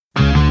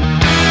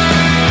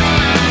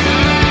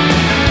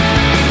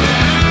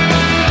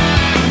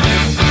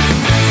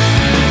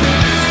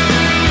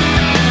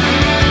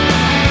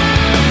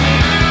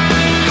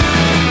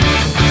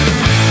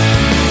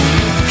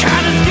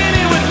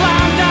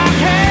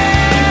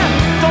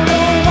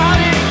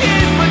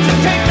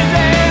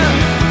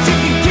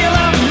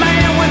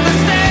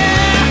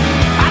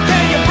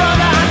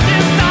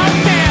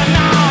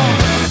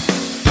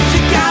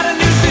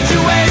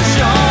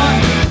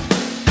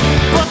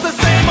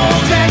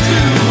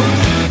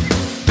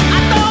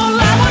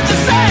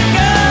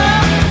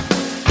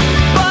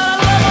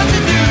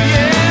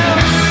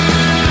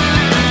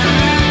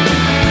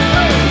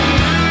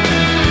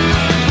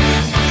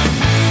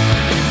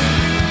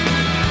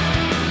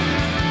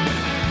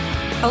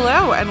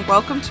Hello, and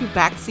welcome to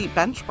Backseat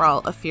Bench Brawl,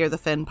 a Fear the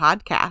Fin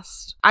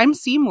podcast. I'm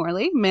C.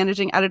 Morley,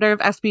 managing editor of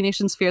SB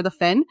Nation's Fear the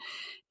Fin.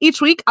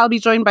 Each week, I'll be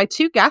joined by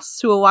two guests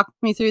who will walk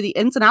me through the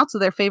ins and outs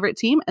of their favorite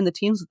team and the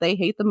teams that they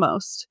hate the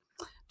most.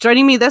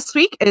 Joining me this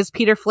week is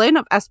Peter Flynn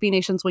of SB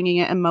Nation's Winging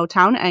It in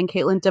Motown and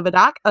Caitlin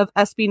Dividock of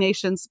SB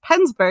Nation's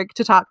Pennsburg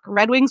to talk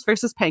Red Wings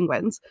versus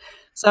Penguins.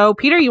 So,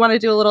 Peter, you want to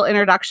do a little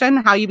introduction,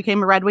 how you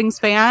became a Red Wings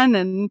fan,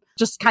 and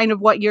just kind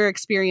of what your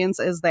experience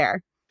is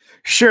there?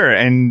 Sure.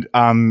 And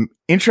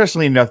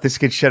interestingly enough, this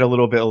could shed a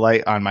little bit of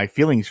light on my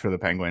feelings for the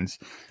Penguins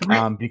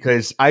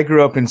because I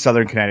grew up in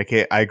Southern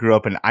Connecticut. I grew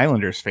up an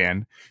Islanders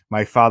fan.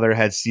 My father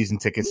had season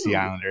tickets to the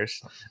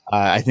Islanders.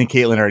 I think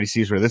Caitlin already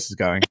sees where this is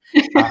going.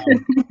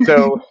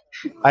 So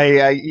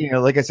I,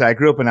 like I said, I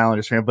grew up an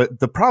Islanders fan. But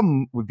the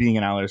problem with being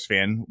an Islanders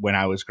fan when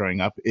I was growing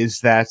up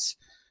is that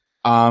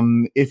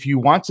if you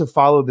want to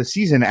follow the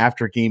season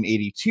after game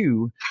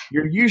 82,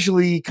 you're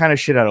usually kind of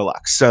shit out of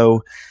luck.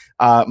 So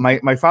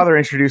my father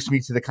introduced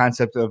me to the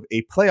concept of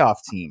a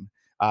playoff team,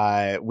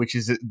 which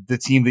is the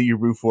team that you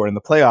root for in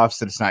the playoffs,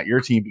 that it's not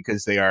your team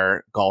because they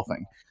are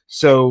golfing.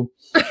 So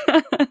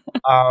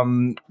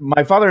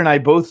my father and I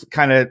both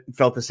kind of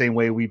felt the same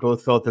way. We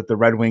both felt that the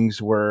Red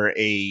Wings were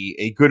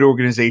a good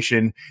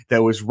organization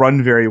that was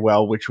run very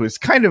well, which was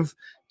kind of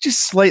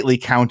just slightly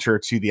counter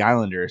to the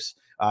Islanders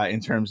in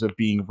terms of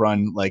being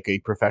run like a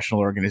professional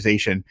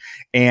organization.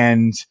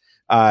 And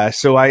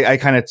so I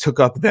kind of took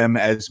up them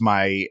as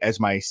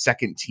my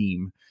second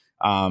team.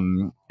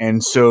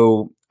 And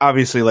so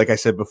obviously, like I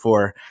said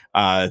before,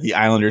 the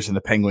Islanders and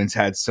the Penguins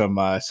had some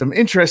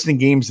interesting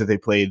games that they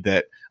played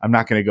that I'm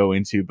not going to go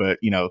into, but,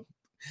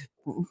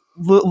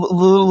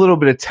 little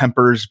bit of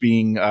tempers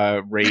being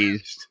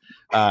raised,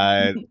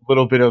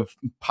 little bit of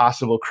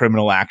possible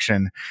criminal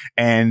action.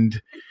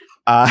 And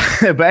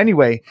but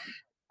anyway,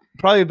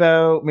 probably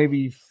about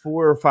maybe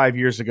 4 or 5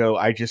 years ago,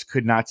 I just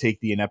could not take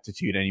the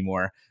ineptitude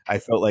anymore. I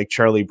felt like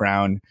Charlie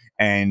Brown,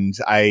 and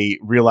I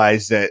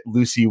realized that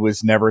Lucy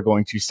was never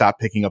going to stop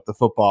picking up the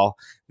football.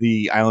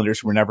 The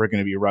Islanders were never going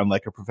to be run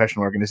like a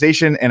professional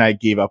organization, and I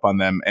gave up on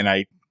them, and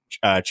I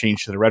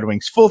changed to the Red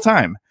Wings full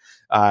time.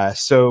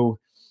 So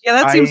yeah,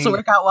 that seems to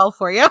work out well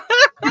for you.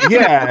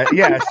 yeah.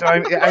 So I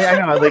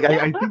know, like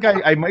I think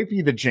I might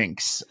be the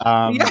jinx.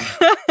 I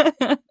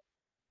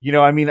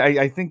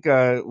think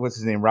what's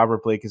his name?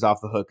 Robert Blake is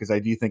off the hook because I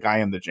do think I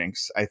am the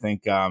jinx. I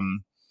think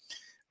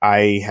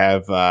I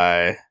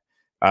have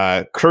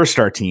cursed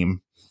our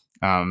team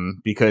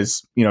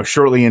because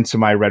shortly into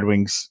my Red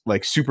Wings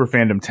like super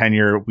fandom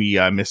tenure, we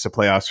missed the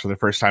playoffs for the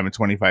first time in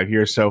 25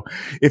 years. So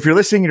if you're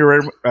listening, you're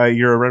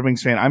a Red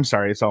Wings fan. I'm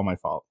sorry, it's all my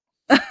fault.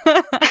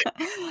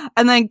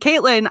 And then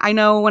Caitlin, I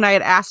know when I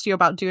had asked you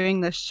about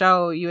doing this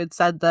show, you had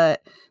said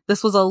that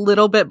this was a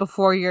little bit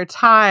before your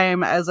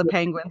time as a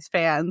Penguins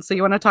fan. So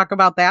you want to talk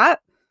about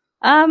that?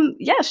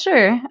 Yeah,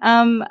 sure.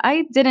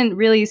 I didn't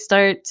really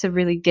start to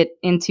really get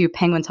into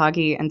Penguins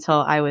hockey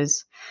until I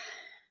was,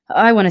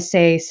 I want to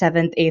say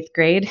 7th, 8th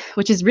grade,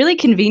 which is really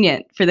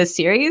convenient for this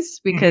series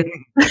because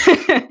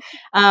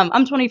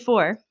I'm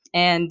 24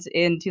 and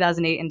in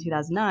 2008 and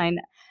 2009,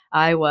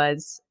 I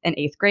was an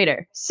 8th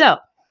grader. So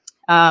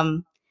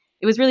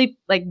it was really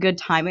like good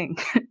timing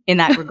in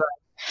that regard.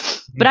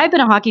 But I've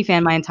been a hockey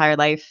fan my entire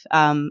life.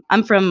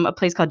 I'm from a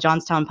place called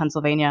Johnstown,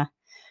 Pennsylvania,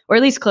 or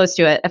at least close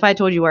to it. If I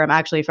told you where I'm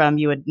actually from,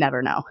 you would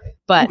never know.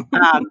 But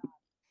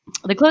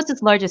the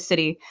closest largest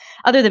city,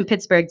 other than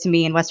Pittsburgh to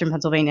me in Western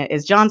Pennsylvania,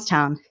 is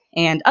Johnstown.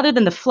 And other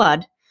than the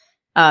flood,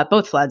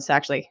 both floods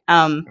actually,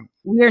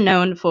 we are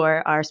known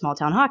for our small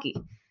town hockey.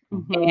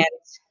 Mm-hmm. And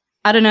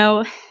I don't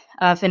know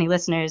if any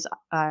listeners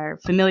are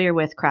familiar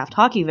with Kraft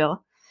Hockeyville,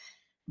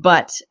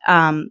 but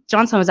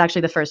Johnstown was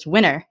actually the first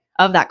winner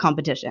of that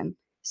competition.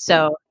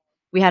 So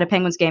we had a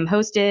Penguins game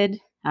hosted.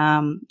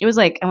 It was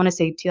like, I want to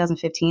say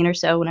 2015 or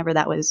so, whenever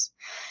that was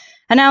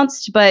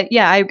announced. But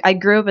yeah, I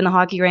grew up in the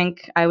hockey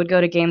rink. I would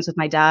go to games with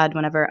my dad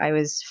whenever I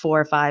was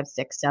 4, 5,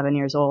 6, 7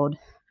 years old.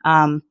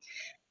 I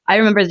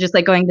remember just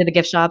like going to the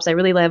gift shops. I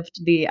really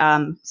loved the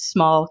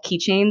small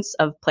keychains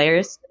of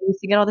players that we used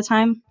to get all the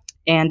time.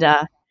 And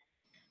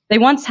they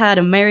once had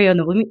a Mario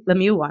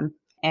Lemieux one.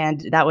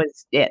 And that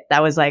was it.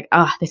 That was like,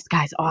 this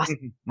guy's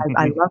awesome.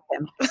 I love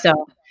him.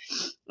 So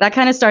that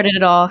kind of started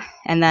it all.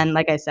 And then,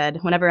 like I said,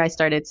 whenever I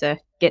started to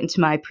get into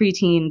my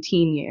preteen,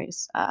 teen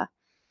years,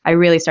 I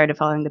really started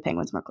following the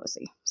Penguins more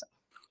closely. So.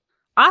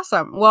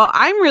 Awesome. Well,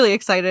 I'm really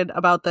excited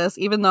about this,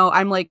 even though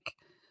I'm like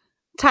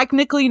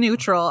technically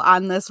neutral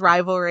on this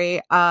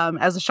rivalry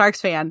as a Sharks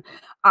fan.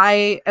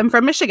 I am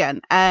from Michigan,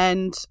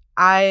 and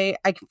I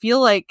feel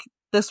like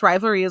this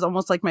rivalry is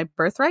almost like my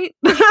birthright.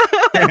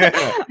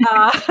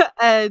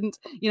 And,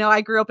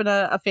 I grew up in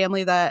a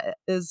family that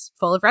is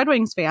full of Red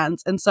Wings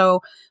fans. And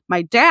so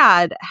my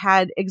dad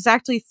had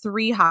exactly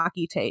 3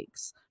 hockey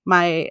takes.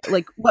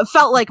 What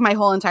felt like my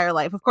whole entire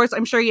life. Of course,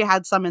 I'm sure you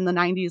had some in the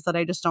 90s that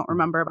I just don't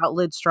remember about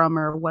Lidstrom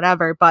or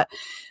whatever. But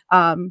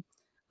the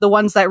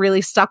ones that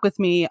really stuck with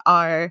me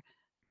are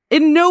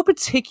in no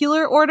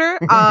particular order.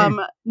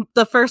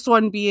 The first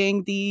one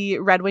being the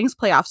Red Wings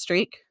playoff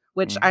streak,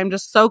 which I'm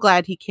just so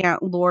glad he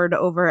can't lord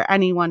over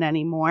anyone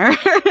anymore.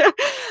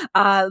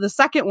 The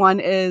second one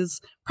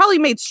is probably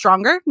made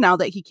stronger now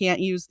that he can't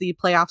use the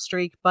playoff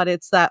streak, but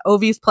it's that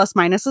Ovi's plus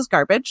minus is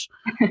garbage.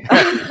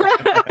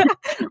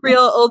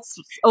 Real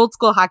old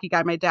school hockey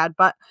guy, my dad.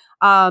 But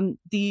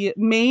the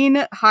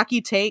main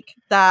hockey take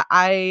that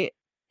I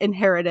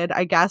inherited,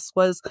 I guess,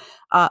 was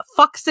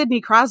fuck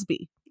Sidney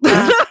Crosby.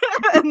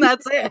 And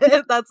that's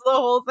it. That's the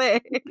whole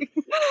thing.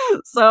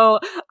 So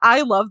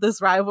I love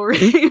this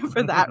rivalry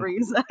for that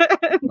reason.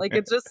 Like,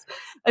 it's just,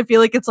 I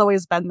feel like it's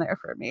always been there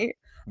for me.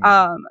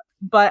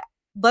 But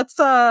let's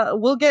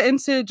we'll get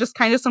into just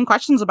kind of some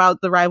questions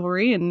about the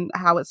rivalry and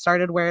how it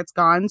started, where it's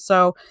gone.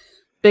 So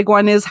big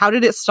one is, how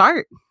did it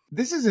start?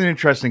 This is an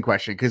interesting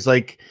question because,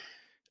 like,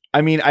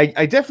 I mean,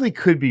 I definitely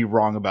could be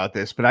wrong about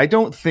this, but I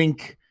don't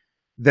think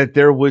that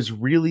there was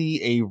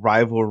really a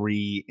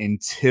rivalry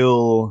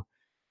until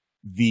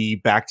the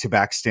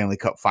back-to-back Stanley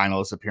Cup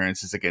Finals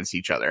appearances against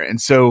each other.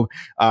 And so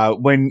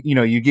when,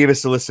 you gave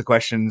us a list of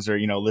questions or,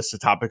 list of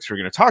topics we're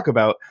going to talk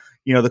about,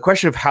 the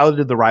question of how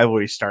did the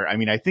rivalry start? I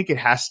mean, I think it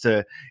has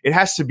to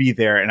be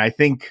there. And I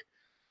think,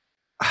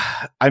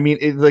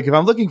 like, if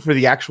I'm looking for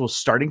the actual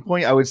starting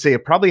point, I would say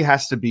it probably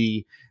has to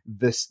be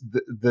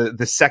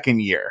the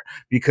second year,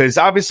 because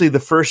obviously the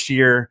first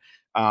year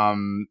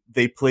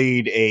they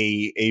played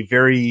a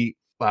very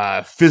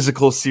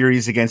physical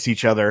series against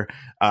each other,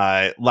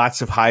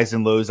 lots of highs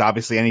and lows.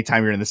 Obviously,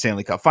 anytime you're in the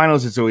Stanley Cup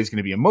Finals, it's always going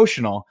to be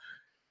emotional.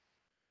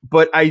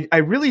 But I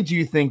really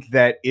do think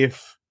that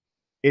if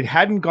it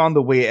hadn't gone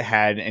the way it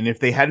had, and if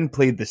they hadn't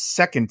played the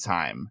second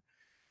time,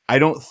 I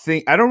don't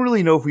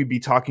really know if we'd be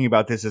talking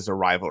about this as a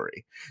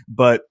rivalry.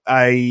 But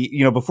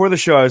before the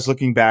show, I was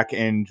looking back,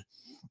 and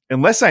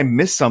unless I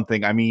missed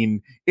something, I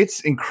mean,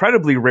 it's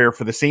incredibly rare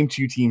for the same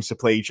two teams to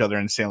play each other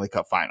in the Stanley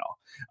Cup Final,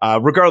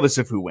 regardless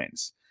of who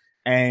wins.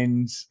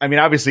 And I mean,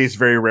 obviously, it's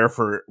very rare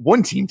for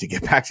one team to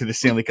get back to the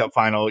Stanley Cup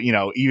Final,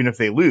 even if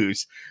they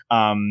lose.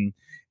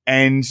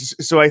 And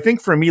so I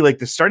think for me, like,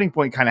 the starting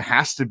point kind of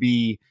has to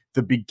be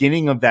the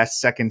beginning of that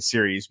second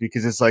series,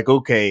 because it's like,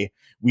 okay,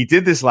 we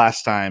did this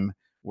last time,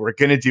 we're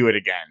going to do it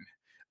again.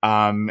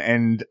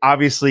 And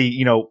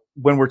obviously,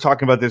 when we're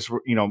talking about this,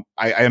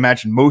 I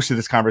imagine most of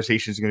this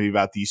conversation is going to be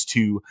about these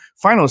two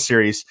final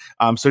series.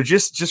 So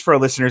just for our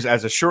listeners,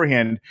 as a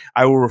shorthand,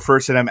 I will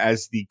refer to them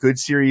as the good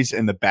series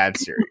and the bad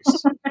series.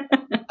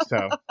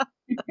 So,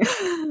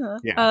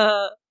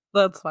 yeah.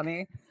 That's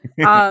funny.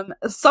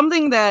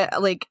 Something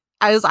that, like,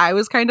 as I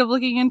was kind of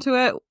looking into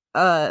it,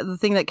 the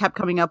thing that kept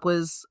coming up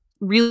was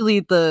really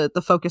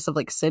the focus of,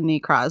 like, Sidney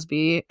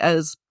Crosby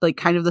as, like,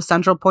 kind of the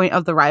central point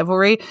of the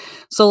rivalry.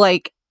 So,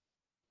 like,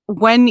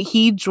 when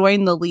he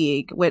joined the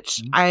league,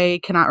 which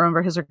I cannot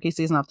remember his rookie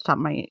season off the top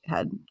of my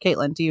head.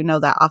 Caitlin, do you know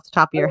that off the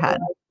top of your head?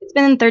 It's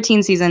been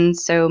 13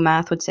 seasons, so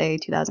math would say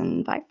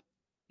 2005.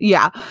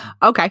 Yeah.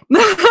 Okay.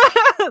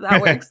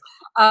 That works.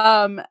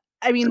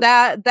 I mean,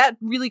 that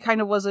really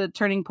kind of was a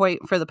turning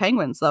point for the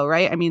Penguins, though,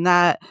 right? I mean,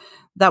 that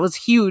was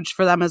huge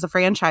for them as a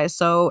franchise.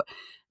 So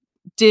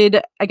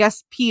did, I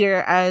guess,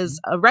 Peter, as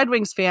a Red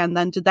Wings fan,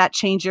 then did that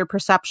change your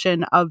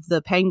perception of the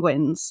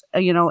Penguins,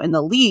 in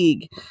the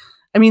league?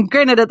 I mean,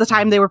 granted, at the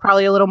time they were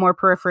probably a little more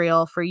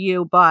peripheral for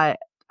you, but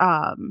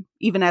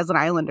even as an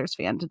Islanders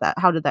fan,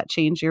 how did that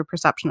change your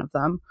perception of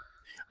them?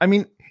 I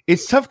mean,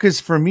 it's tough because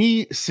for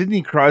me,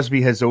 Sidney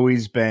Crosby has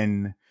always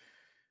been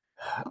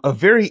a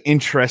very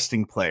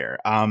interesting player.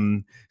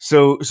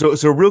 So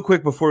real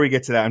quick before we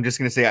get to that, I'm just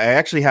going to say I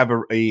actually have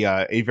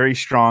a very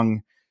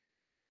strong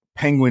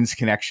Penguins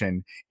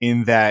connection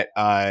in that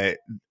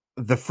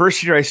the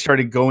first year I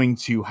started going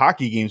to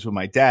hockey games with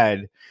my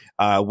dad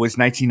was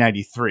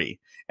 1993.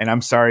 And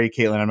I'm sorry,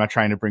 Caitlin, I'm not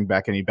trying to bring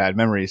back any bad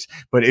memories,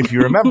 but if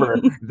you remember,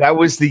 that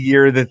was the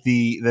year that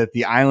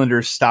the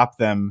Islanders stopped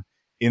them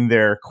in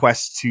their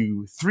quest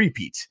to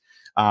three-peat.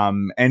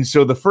 And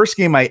so the first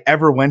game I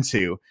ever went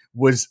to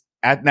was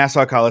at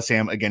Nassau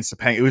Coliseum against the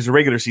Penguins. It was a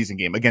regular season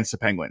game against the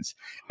Penguins.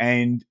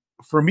 And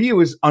for me, it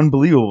was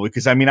unbelievable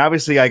because, I mean,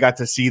 obviously I got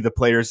to see the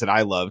players that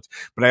I loved,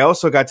 but I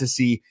also got to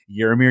see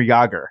Jaromir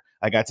Jagr.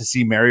 I got to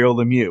see Mario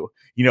Lemieux,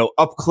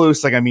 up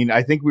close. Like, I mean,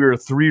 I think we were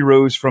 3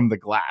 rows from the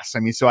glass. I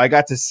mean, so I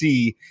got to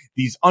see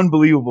these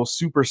unbelievable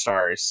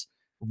superstars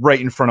right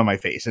in front of my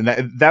face. And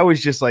that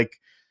was just like,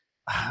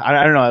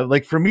 I don't know,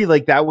 like for me,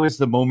 like that was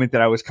the moment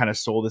that I was kind of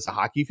sold as a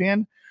hockey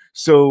fan.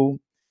 So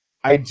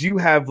I do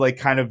have like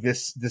kind of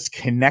this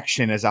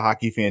connection as a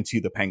hockey fan to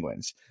the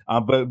Penguins.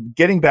 But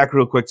getting back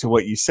real quick to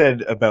what you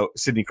said about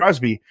Sidney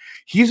Crosby,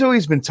 he's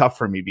always been tough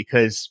for me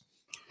because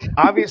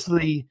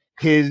obviously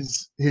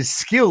his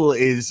skill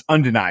is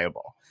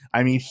undeniable.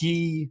 I mean,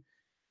 he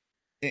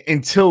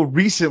until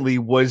recently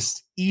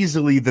was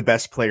easily the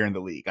best player in the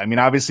league. I mean,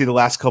 obviously the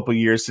last couple of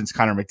years since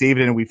Connor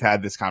McDavid and we've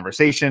had this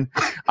conversation.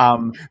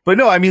 But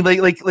no, I mean,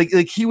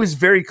 like he was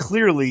very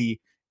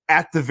clearly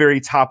at the very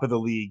top of the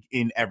league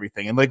in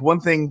everything. And like one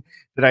thing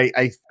that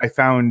I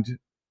found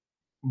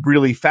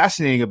really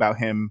fascinating about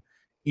him,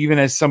 even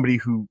as somebody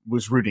who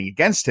was rooting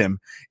against him,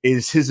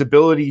 is his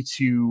ability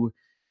to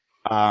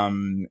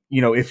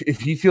if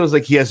he feels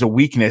like he has a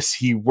weakness,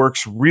 he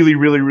works really,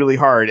 really, really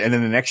hard, and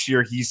then the next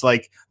year he's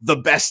like the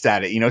best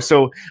at it.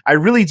 So I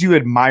really do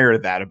admire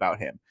that about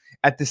him.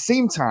 At the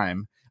same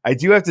time, I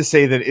do have to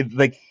say that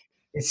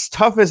it's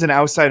tough as an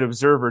outside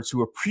observer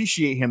to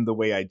appreciate him the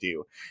way I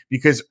do,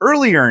 because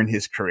earlier in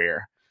his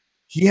career,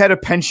 he had a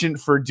penchant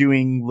for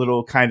doing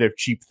little kind of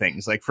cheap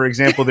things. Like, for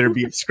example, there'd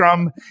be a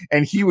scrum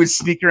and he would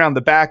sneak around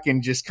the back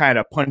and just kind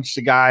of punch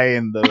the guy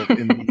in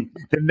the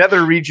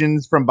nether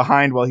regions from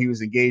behind while he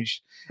was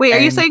engaged. Wait, are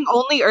you saying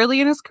only early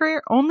in his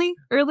career? Only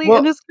early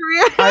in his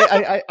career?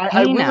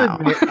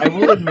 I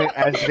will admit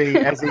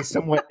as a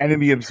somewhat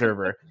enemy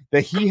observer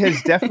that he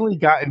has definitely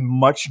gotten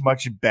much,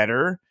 much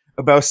better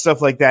about stuff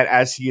like that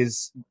as he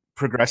has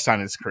progressed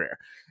on his career.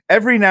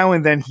 Every now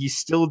and then he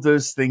still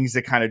does things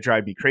that kind of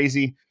drive me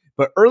crazy.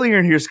 But earlier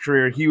in his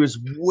career, he was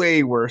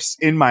way worse,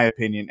 in my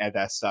opinion, at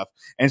that stuff.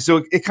 And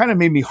so it kind of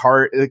made me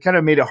hard. It kind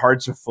of made it hard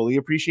to fully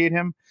appreciate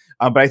him.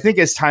 But I think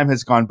as time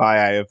has gone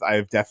by, I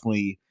have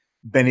definitely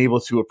been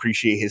able to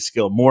appreciate his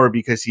skill more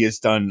because he has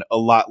done a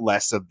lot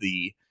less of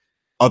the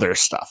other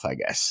stuff, I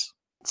guess.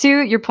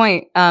 To your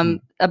point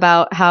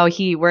about how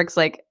he works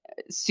like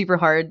super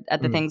hard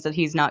at the things that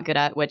he's not good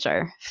at, which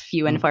are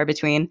few and far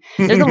between.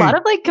 There's a lot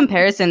of like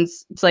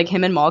comparisons. It's like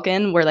him and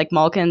Malkin, where like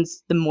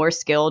Malkin's the more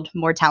skilled,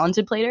 more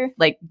talented player,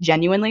 like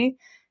genuinely,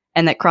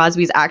 and that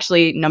Crosby's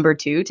actually number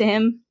 2 to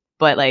him.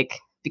 But like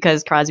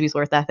because Crosby's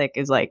work ethic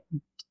is like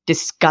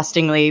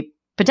disgustingly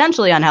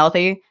potentially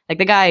unhealthy, like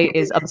the guy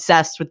is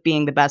obsessed with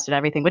being the best at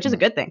everything, which is a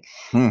good thing.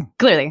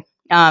 Clearly,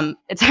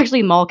 it's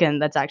actually Malkin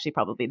that's actually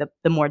probably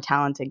the more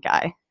talented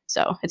guy.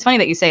 So it's funny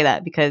that you say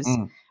that because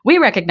we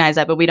recognize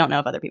that, but we don't know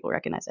if other people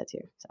recognize that too.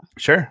 So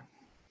sure.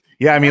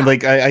 Yeah. I mean,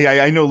 like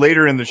I know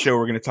later in the show,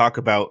 we're going to talk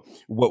about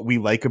what we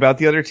like about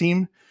the other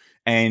team,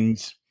 and,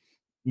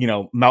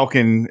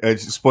 Malkin,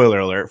 spoiler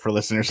alert for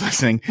listeners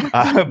listening.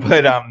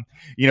 But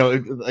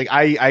like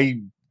I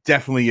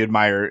definitely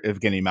admire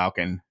Evgeny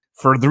Malkin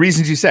for the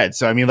reasons you said.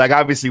 So, I mean, like,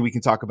 obviously we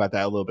can talk about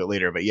that a little bit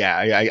later, but yeah,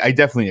 I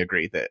definitely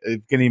agree that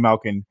Evgeny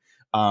Malkin,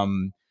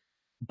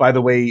 by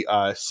the way,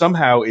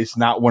 somehow is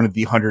not one of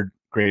the 100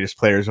 greatest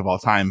players of all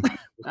time.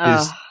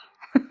 Is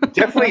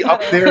definitely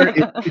up there.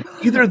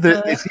 It's either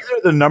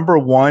the number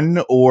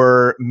 1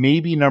 or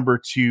maybe number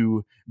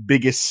 2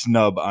 biggest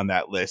snub on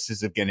that list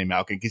is Evgeny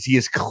Malkin, because he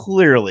is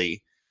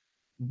clearly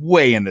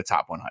way in the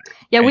top 100.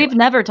 Yeah, anyway. We've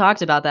never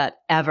talked about that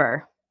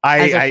ever.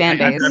 As a fan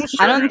base.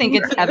 I don't think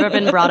it's ever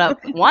been brought up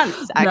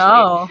once, actually.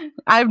 No,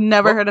 I've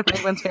never heard a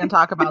Penguins fan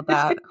talk about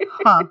that.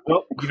 Huh.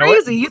 Well,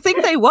 crazy. You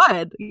think they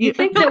would. You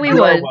think that we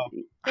would.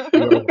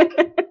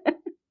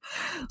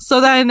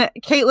 So then,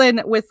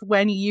 Caitlin, with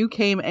when you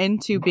came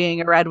into being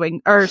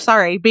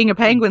a being a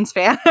Penguins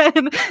fan,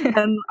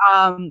 and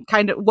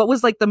kind of what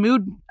was like the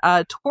mood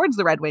towards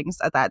the Red Wings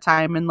at that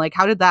time, and like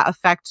how did that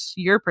affect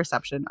your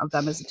perception of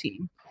them as a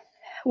team?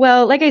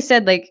 Well, like I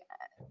said, like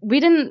we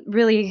didn't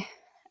really,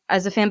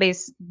 as a fan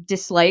base,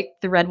 dislike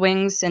the Red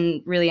Wings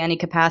in really any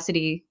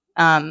capacity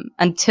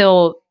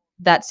until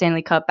that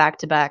Stanley Cup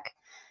back-to-back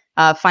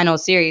final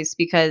series,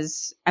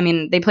 because I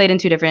mean they played in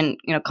 2 different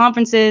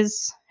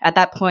conferences at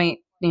that point.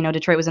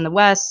 Detroit was in the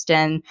West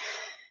and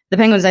the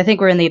Penguins, I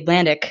think, were in the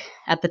Atlantic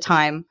at the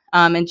time.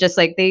 And just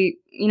like we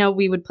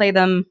would play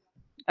them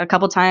a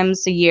couple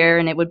times a year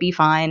and it would be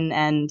fine,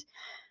 and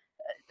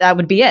that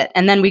would be it.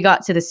 And then we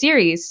got to the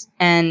series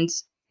and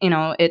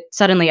it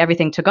suddenly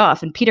everything took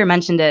off. And Peter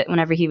mentioned it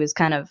whenever he was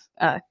kind of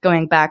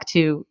going back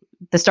to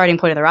the starting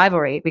point of the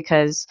rivalry,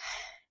 because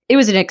it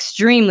was an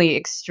extremely,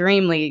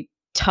 extremely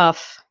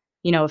tough,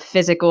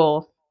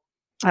 physical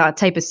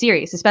type of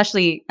series,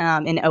 especially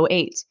in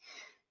 2008.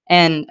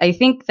 And I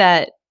think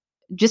that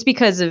just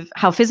because of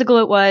how physical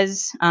it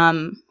was,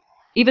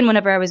 even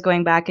whenever I was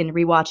going back and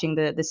rewatching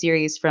the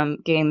series from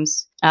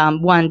games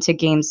 1 to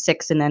game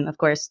 6, and then of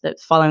course the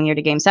following year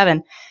to game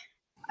 7,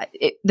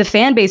 the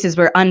fan bases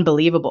were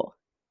unbelievable.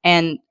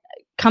 And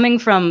coming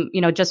from,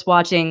 just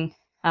watching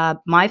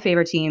my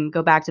favorite team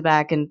go back to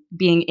back and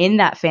being in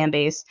that fan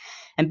base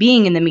and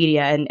being in the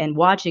media and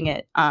watching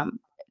it,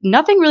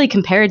 nothing really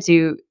compared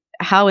to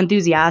how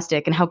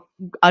enthusiastic and how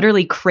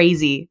utterly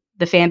crazy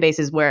the fan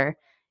bases were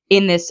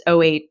in this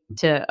 2008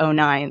 to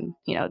 2009,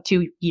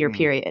 2-year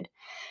period.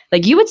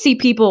 Like you would see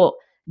people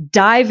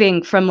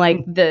diving from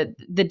like the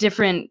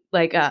different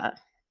like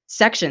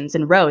sections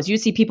and rows.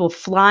 You'd see people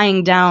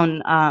flying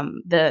down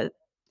the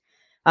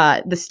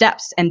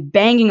steps and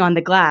banging on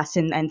the glass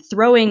and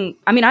throwing.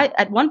 I mean,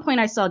 at one point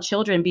I saw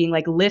children being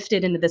like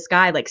lifted into the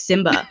sky like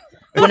Simba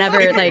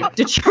whenever like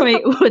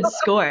Detroit would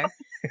score.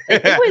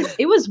 Like,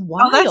 it was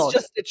wild. Oh, that's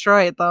just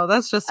Detroit, though.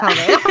 That's just how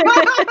they.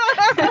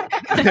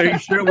 Are you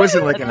sure it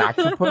wasn't like an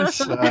octopus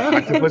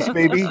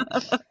baby?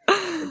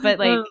 But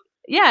like,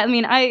 yeah, I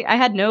mean, I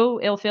had no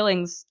ill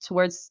feelings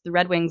towards the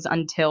Red Wings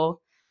until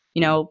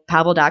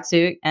Pavel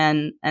Datsyuk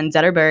and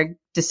Zetterberg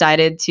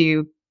decided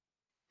to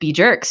be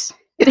jerks.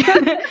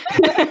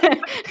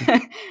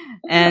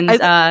 And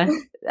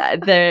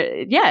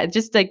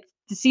just like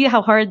to see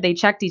how hard they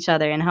checked each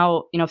other and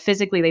how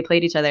physically they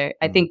played each other.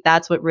 I think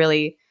that's what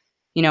really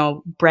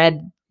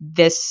bred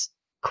this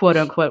quote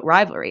unquote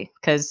rivalry.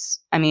 Because,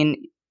 I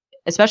mean,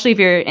 especially if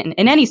you're in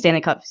any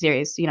Stanley Cup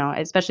series,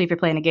 especially if you're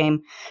playing a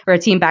game or a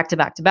team back to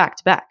back to back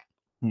to back.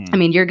 I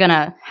mean, you're going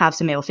to have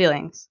some ill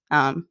feelings.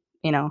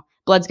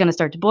 Blood's going to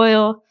start to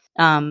boil.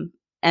 And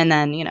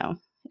then,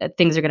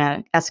 things are going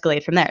to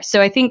escalate from there.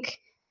 So I think,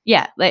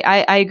 yeah, like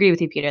I agree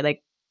with you, Peter.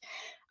 Like,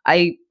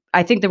 I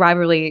think the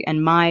rivalry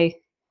and my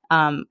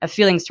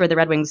feelings toward the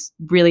Red Wings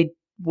really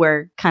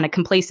were kind of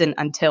complacent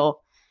until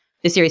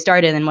the series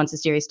started. And once the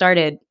series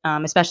started,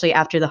 especially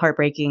after the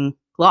heartbreaking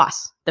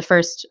loss the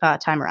first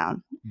time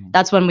around,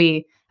 that's when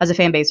we, as a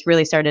fan base,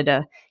 really started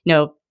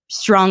to,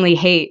 strongly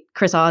hate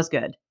Chris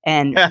Osgood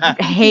and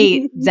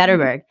hate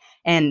Zetterberg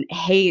and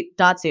hate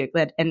Datsuk.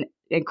 And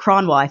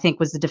Cronwall, I think,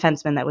 was the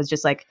defenseman that was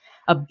just like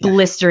a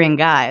blistering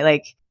guy.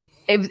 Like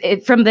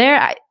from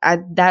there,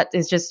 that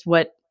is just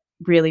what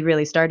really,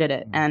 really started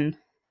it. And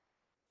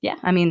yeah,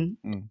 I mean,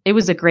 it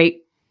was a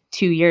great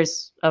 2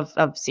 years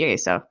of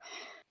series. So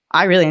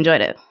I really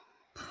enjoyed it.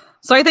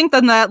 So I think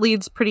then that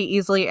leads pretty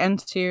easily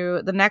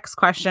into the next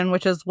question,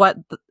 which is what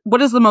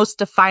is the most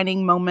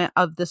defining moment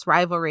of this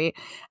rivalry?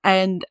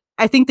 And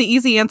I think the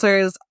easy answer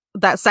is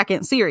that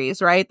second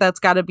series, right? That's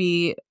got to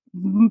be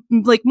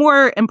like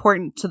more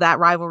important to that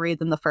rivalry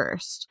than the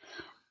first.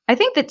 I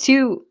think that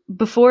too,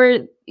 before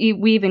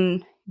we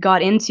even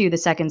got into the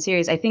second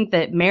series, I think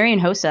that Marian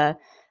Hossa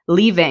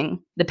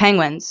leaving the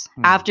Penguins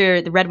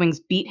after the Red Wings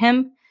beat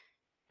him,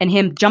 and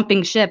him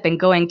jumping ship and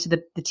going to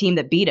the team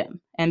that beat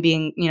him and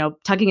being,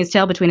 tucking his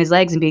tail between his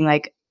legs and being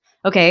like,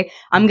 okay,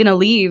 I'm going to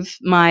leave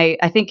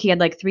I think he had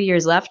like 3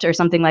 years left or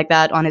something like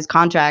that on his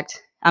contract.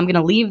 I'm going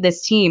to leave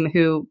this team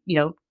who,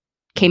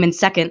 came in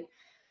second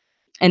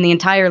in the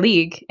entire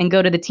league and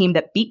go to the team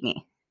that beat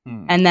me.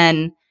 And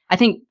then I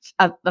think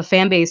a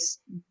fan base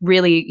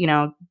really,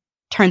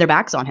 turned their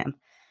backs on him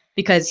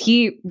because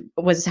he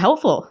was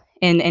helpful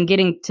in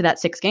getting to that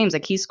 6 games.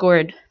 Like he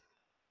scored,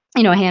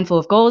 a handful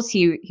of goals.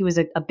 He was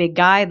a big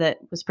guy that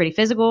was pretty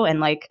physical. And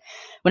like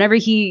whenever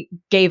he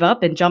gave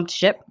up and jumped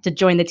ship to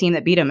join the team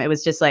that beat him, it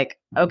was just like,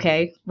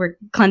 okay, we're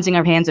cleansing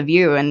our hands of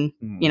you. And,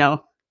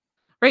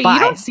 right. bye. You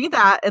don't see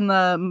that in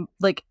the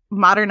like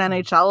modern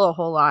NHL a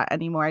whole lot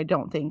anymore. I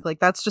don't think like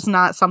that's just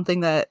not something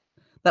that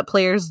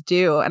players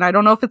do. And I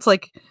don't know if it's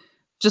like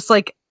just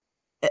like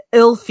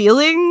ill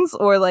feelings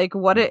or like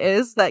what it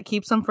is that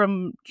keeps them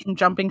from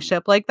jumping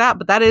ship like that,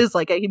 but that is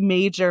like a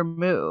major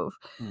move.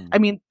 I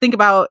mean, think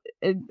about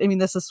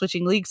this is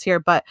switching leagues here,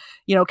 but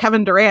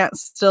Kevin Durant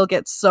still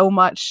gets so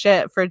much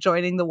shit for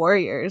joining the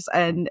Warriors,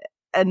 and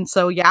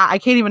so yeah, I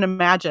can't even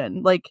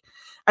imagine like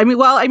I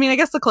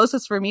guess the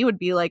closest for me would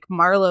be like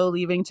Marleau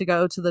leaving to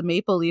go to the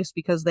Maple Leafs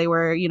because they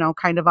were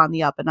kind of on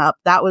the up and up.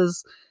 That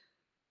was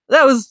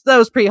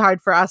pretty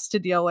hard for us to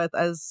deal with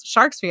as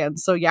Sharks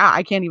fans. So yeah,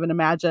 I can't even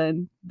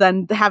imagine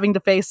then having to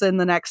face in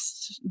the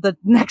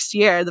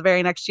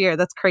very next year.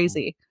 That's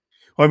crazy.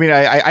 Well, I mean,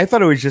 I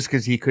thought it was just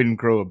because he couldn't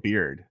grow a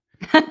beard.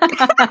 But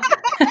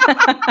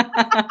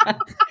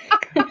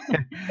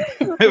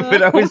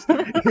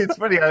it's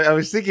funny. I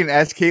was thinking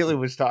as Caitlin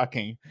was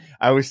talking,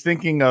 I was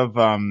thinking of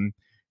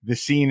the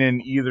scene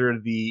in either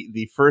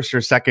the first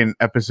or second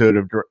episode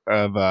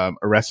of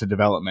Arrested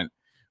Development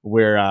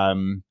where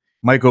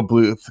Michael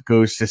Bluth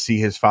goes to see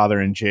his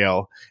father in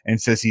jail and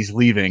says he's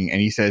leaving,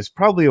 and he says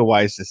probably a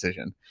wise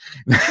decision.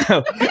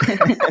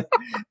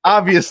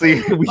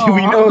 Obviously, we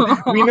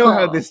know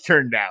how this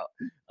turned out.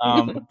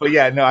 But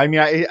yeah, no, I mean,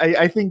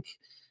 I think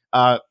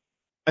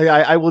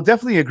I will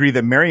definitely agree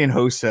that Marian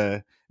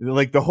Hossa,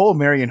 like the whole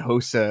Marian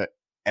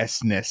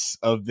Hossa-esseness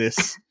of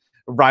this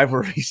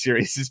rivalry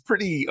series, is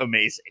pretty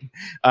amazing.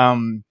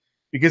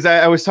 Because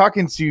I was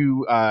talking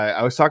to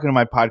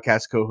my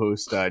podcast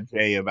co-host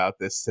Jay about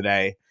this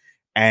today.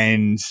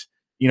 And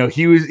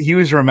he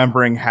was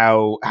remembering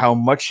how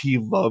much he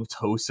loved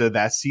Hossa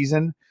that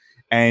season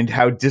and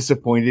how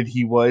disappointed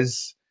he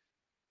was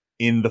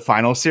in the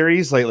final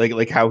series,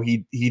 like how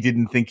he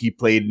didn't think he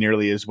played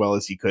nearly as well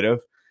as he could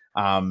have.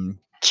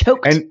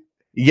 Choked. And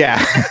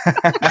yeah.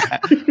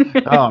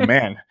 Oh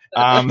man.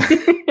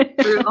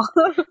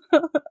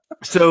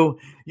 So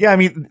yeah, I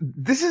mean,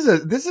 this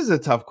is a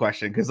tough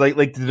question because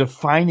like the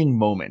defining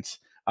moment.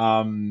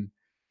 I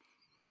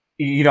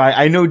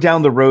know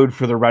down the road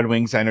for the Red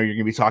Wings, I know you're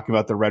going to be talking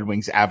about the Red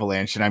Wings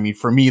Avalanche. And I mean,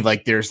 for me,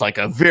 like there's like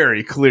a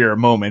very clear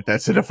moment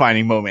that's a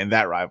defining moment in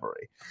that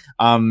rivalry.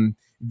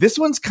 This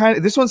one's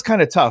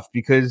kind of tough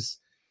because,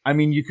 I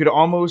mean, you could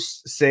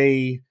almost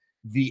say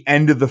the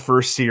end of the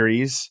first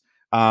series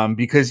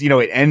because,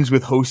 it ends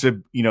with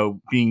Hossa,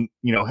 being,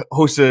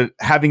 Hossa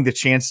having the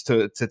chance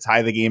to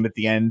tie the game at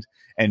the end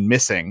and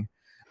missing.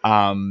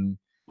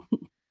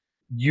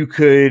 You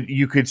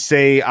could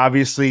say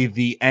obviously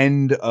the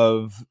end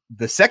of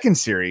the second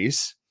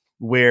series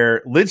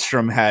where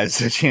Lidstrom has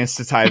a chance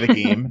to tie the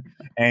game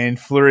and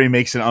Fleury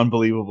makes an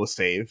unbelievable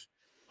save.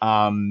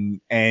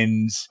 And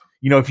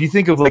if you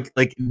think of like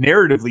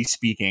narratively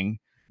speaking,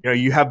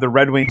 you have the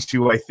Red Wings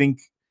who I think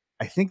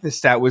the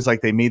stat was like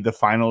they made the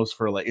finals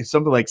for like it's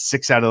something like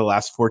 6 out of the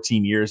last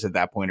 14 years at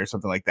that point or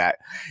something like that.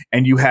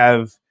 And you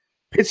have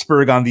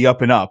Pittsburgh on the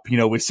up and up,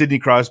 with Sidney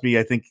Crosby.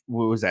 I think,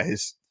 what was that,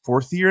 his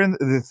fourth year? And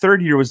the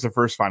third year was the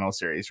first final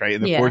series, right?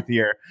 In the fourth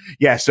year.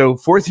 Yeah. So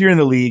fourth year in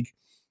the league,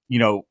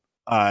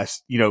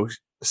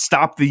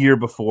 stopped the year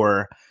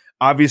before.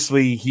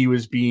 Obviously he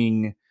was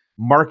being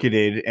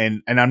marketed,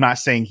 and I'm not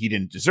saying he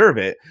didn't deserve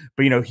it,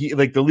 but he,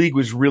 like, the league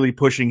was really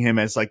pushing him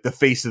as like the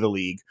face of the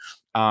league.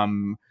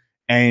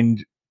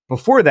 And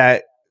before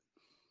that,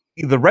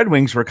 the Red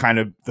Wings were kind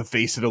of the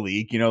face of the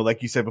league,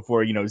 like you said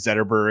before,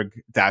 Zetterberg,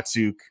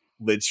 Datsuk,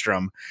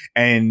 Lidstrom,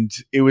 and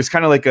it was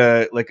kind of like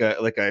a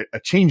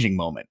changing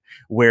moment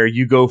where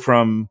you go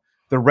from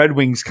the Red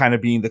Wings kind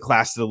of being the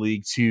class of the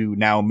league to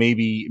now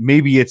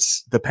maybe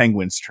it's the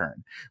Penguins'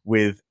 turn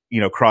with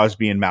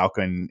Crosby and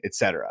Malkin,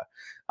 etc.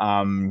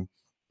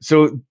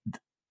 So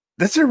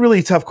that's a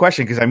really tough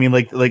question, because I mean,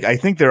 like I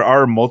think there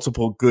are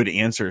multiple good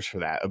answers for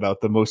that about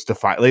the most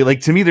defined.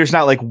 Like to me, there's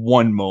not like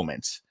one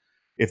moment,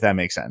 if that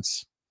makes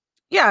sense.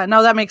 Yeah,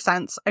 no, that makes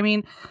sense. I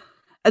mean,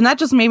 and that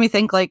just made me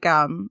think, like,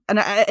 and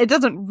it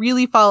doesn't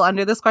really fall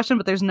under this question,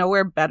 but there's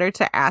nowhere better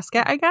to ask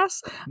it, I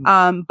guess.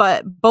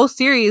 But both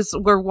series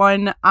were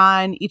won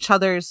on each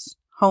other's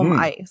home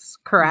ice,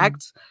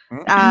 correct?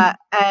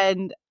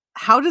 And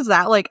how does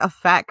that like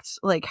affect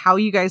like how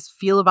you guys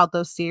feel about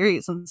those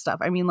series and stuff?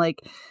 I mean,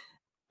 like,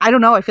 I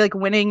don't know. I feel like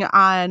winning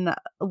on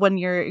when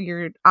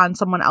you're on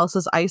someone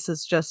else's ice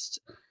is just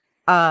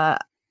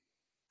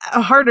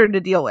harder to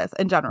deal with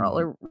in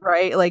general,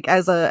 right? Like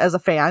as a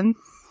fan.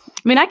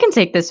 I mean, I can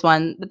take this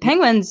one. The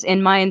Penguins,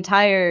 in my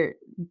entire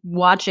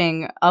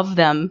watching of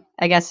them,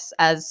 I guess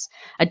as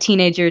a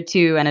teenager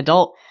to an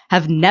adult,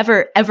 have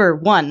never, ever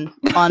won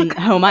on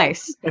home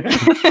ice.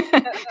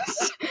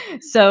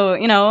 So,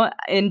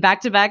 in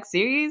back-to-back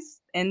series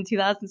in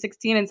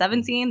 2016 and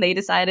 17, they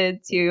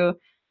decided to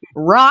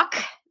rock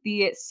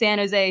the San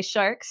Jose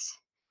Sharks.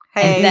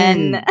 Hey.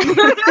 And then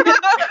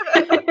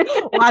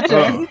watch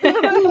it.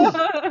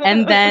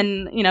 And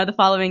then, the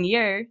following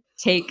year,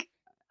 take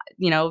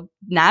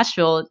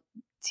Nashville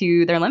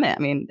to their limit.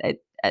 I mean,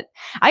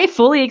 I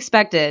fully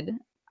expected.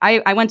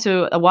 I went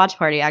to a watch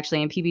party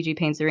actually in PPG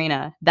Paints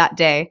Arena that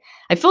day.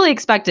 I fully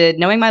expected,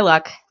 knowing my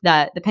luck,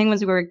 that the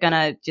Penguins were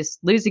gonna just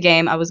lose the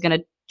game. I was gonna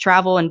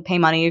travel and pay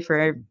money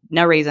for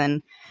no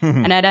reason,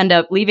 and I'd end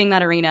up leaving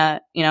that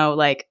arena,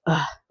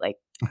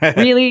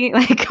 really,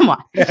 like, come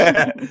on.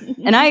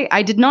 And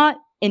I did not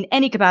in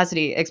any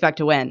capacity expect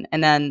to win,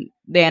 and then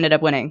they ended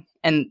up winning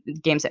in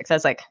Game 6. I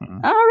was like,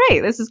 all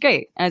right, this is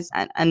great.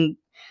 And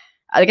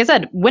like I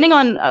said, winning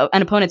on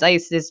an opponent's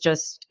ice is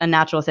just a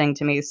natural thing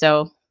to me.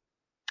 So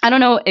I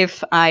don't know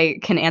if I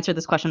can answer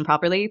this question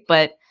properly,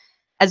 but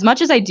as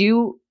much as I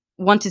do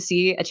want to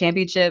see a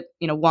championship,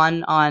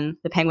 won on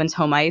the Penguins'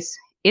 home ice,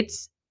 it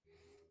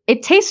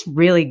tastes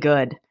really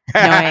good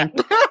knowing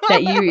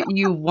that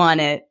you won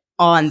it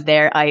on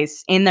their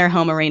ice in their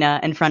home arena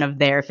in front of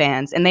their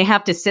fans, and they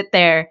have to sit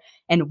there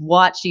and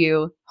watch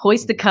you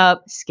hoist the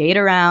cup, skate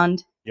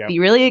around, be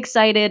really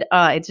excited.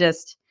 It's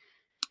just,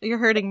 you're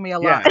hurting me a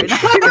lot. It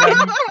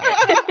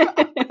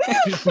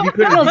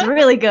feels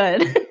really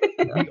good.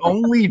 The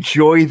only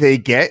joy they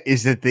get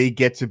is that they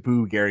get to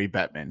boo Gary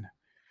Bettman.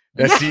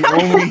 That's the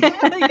only.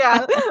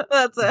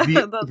 That's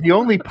it. The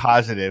only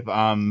positive.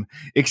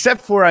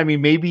 Except for, I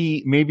mean,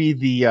 maybe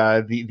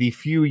the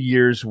few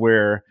years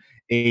where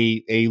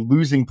a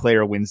losing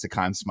player wins the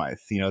Conn Smythe.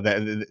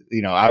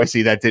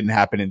 Obviously that didn't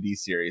happen in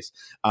these series.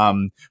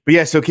 But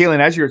yeah, so Caitlin,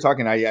 as you were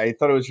talking, I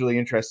thought it was really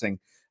interesting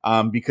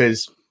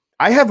because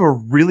I have a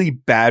really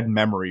bad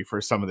memory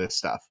for some of this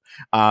stuff.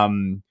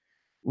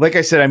 Like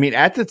I said, I mean,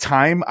 at the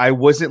time, I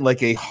wasn't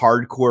like a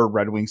hardcore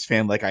Red Wings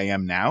fan like I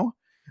am now.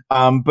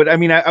 But I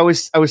mean, I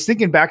was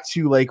thinking back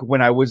to like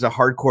when I was a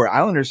hardcore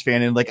Islanders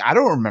fan, and like I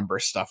don't remember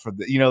stuff from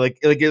the, like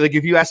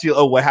if you ask me,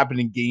 oh, what happened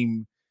in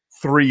Game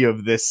 3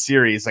 of this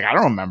series, like I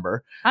don't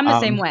remember. I'm the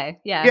same way.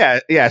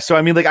 Yeah. So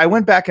I mean, like I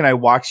went back and I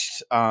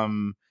watched a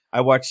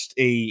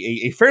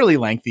fairly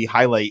lengthy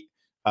highlight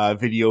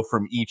video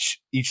from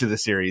each of the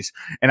series,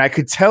 and I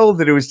could tell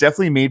that it was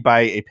definitely made by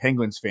a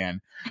Penguins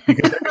fan,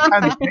 because every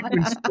time the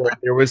Penguins scored,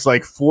 there was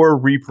like 4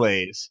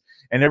 replays,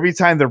 and every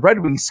time the Red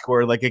Wings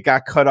scored, like it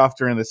got cut off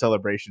during the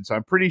celebration. So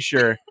I'm pretty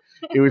sure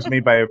it was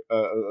made by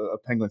a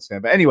Penguins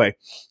fan. But anyway,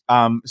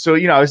 so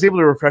I was able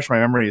to refresh my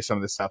memory of some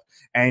of this stuff,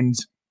 and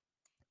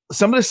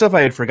some of the stuff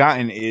I had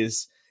forgotten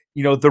is,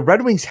 the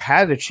Red Wings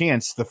had a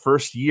chance the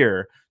first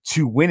year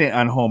to win it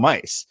on home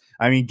ice.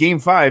 I mean, Game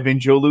 5 in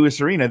Joe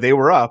Louis Arena, they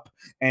were up,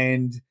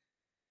 and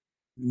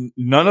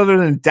none other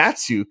than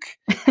Datsuk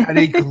had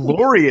a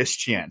glorious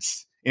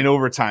chance in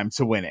overtime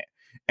to win it,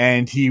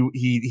 and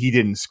he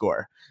didn't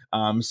score.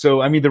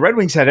 So I mean, the Red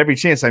Wings had every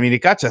chance. I mean,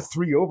 it got to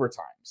 3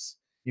 overtimes.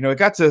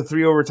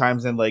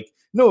 And like,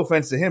 no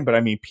offense to him, but I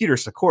mean, Peter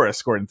Sikora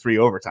scored in 3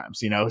 overtimes.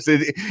 So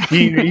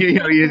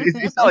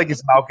it's not like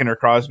it's Malkin or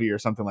Crosby or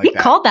something like that. He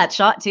called that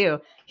shot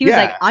too. He was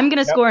like, "I'm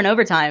gonna score in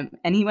overtime,"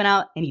 and he went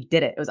out and he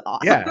did it. It was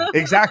awesome. Yeah,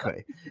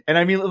 exactly. And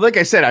I mean, like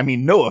I said, I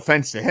mean, no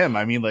offense to him.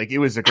 I mean, like, it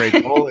was a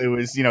great goal. It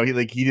was,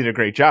 he did a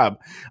great job.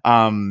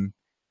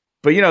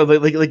 But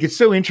like it's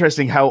so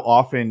interesting how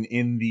often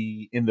in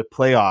the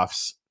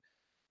playoffs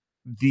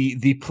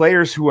the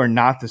players who are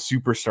not the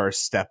superstars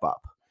step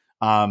up.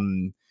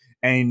 And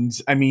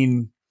I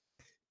mean,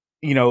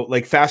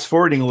 like fast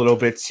forwarding a little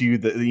bit to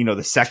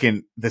the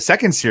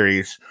second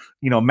series,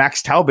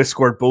 Max Talbot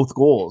scored both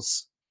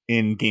goals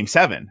in Game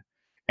 7,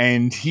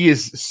 and he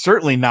is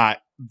certainly not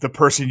the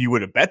person you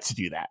would have bet to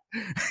do that.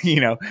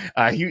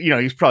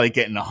 He's probably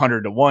getting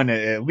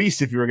 100-1 at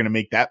least if you were going to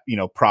make that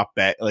prop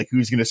bet, like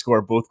who's going to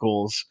score both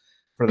goals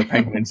for the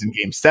Penguins in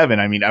Game 7.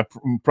 I mean,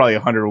 probably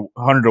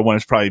 100-1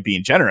 is probably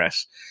being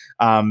generous.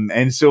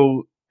 And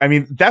so, I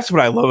mean, that's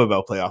what I love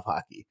about playoff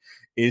hockey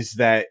is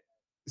that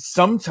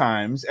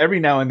sometimes every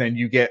now and then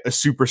you get a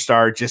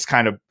superstar just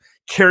kind of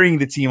carrying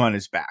the team on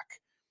his back.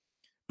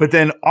 But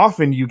then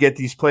often you get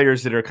these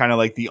players that are kind of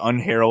like the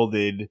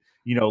unheralded,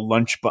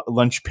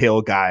 lunch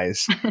pail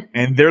guys,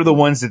 and they're the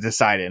ones that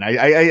decide it. And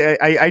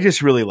I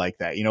just really like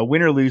that.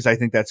 Win or lose, I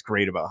think that's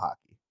great about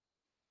hockey.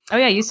 Oh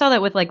yeah, you saw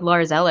that with like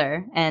Lars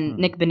Eller and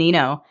Nick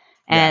Bonino,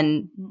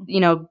 and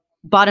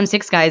bottom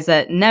six guys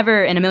that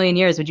never in a million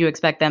years would you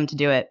expect them to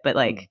do it, but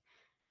like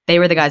they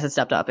were the guys that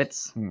stepped up.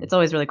 It's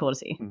always really cool to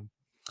see.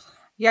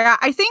 Yeah,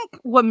 I think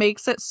what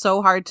makes it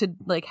so hard to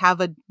like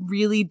have a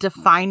really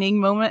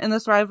defining moment in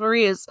this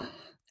rivalry is,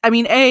 I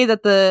mean,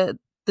 that the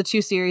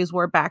two series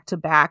were back to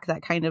back.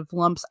 That kind of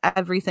lumps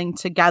everything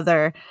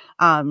together,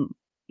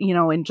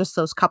 in just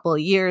those couple of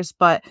years.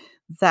 But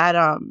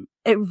that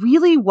it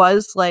really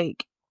was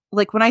like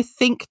when I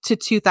think to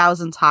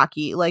 2000s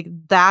hockey, like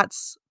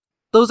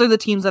those are the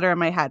teams that are in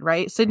my head,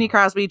 right? Sidney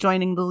Crosby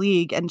joining the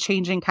league and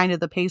changing kind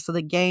of the pace of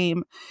the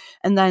game.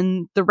 And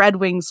then the Red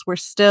Wings were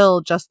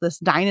still just this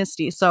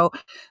dynasty. So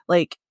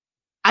like,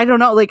 I don't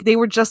know, like they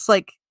were just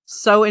like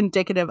so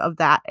indicative of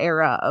that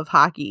era of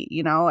hockey,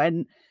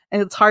 and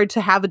it's hard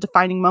to have a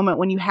defining moment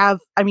when you have,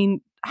 I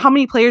mean, how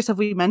many players have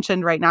we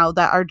mentioned right now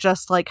that are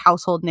just like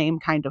household name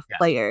kind of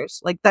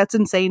players? Like that's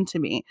insane to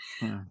me.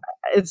 Yeah.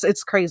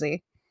 It's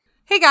crazy.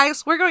 Hey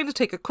guys, we're going to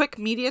take a quick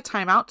media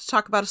timeout to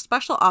talk about a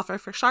special offer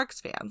for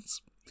Sharks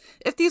fans.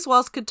 If These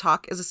Walls Could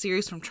Talk is a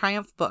series from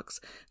Triumph Books,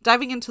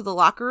 diving into the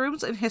locker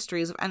rooms and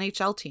histories of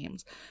NHL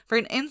teams for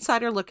an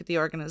insider look at the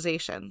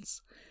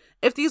organizations.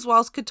 If These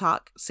Walls Could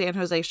Talk, San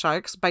Jose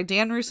Sharks by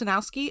Dan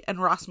Rusanowski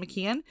and Ross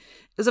McKeon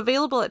is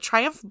available at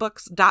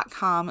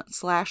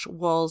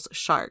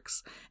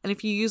triumphbooks.com/WallsSharks. And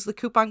if you use the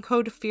coupon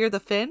code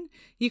FearTheFin,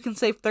 you can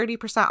save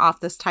 30% off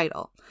this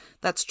title.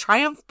 That's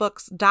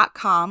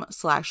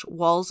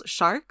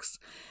triumphbooks.com/WallsSharks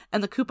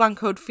and the coupon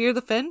code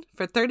FearTheFin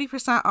for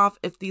 30% off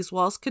If These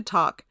Walls Could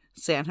Talk,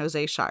 San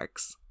Jose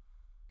Sharks.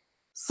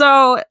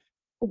 So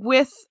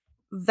with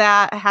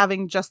that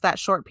having just that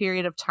short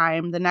period of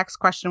time, the next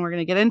question we're going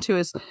to get into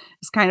is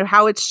kind of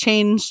how it's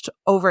changed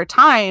over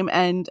time,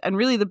 and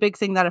really the big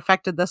thing that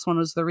affected this one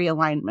was the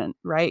realignment,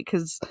 right?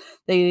 Because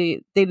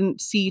they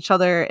didn't see each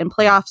other in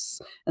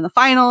playoffs in the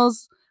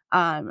finals,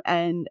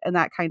 and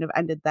that kind of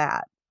ended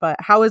that. But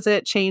how has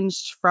it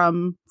changed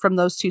from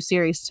those two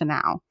series to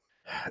now?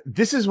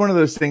 This is one of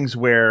those things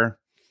where,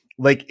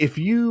 like, if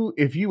you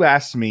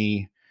ask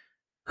me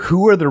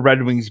who are the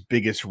Red Wings'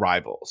 biggest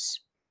rivals,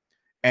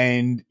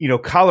 and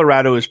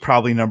Colorado is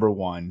probably number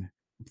one,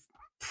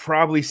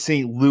 probably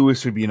St.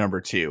 Louis would be number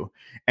two,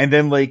 and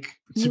then like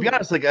to be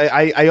honest, like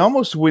I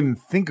almost wouldn't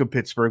think of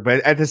Pittsburgh, but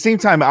at the same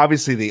time,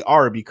 obviously they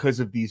are because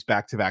of these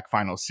back-to-back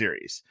final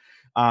series.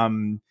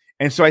 And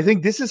so I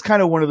think this is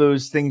kind of one of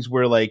those things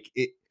where like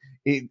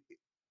it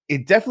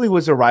definitely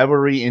was a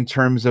rivalry in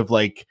terms of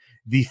like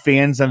the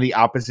fans on the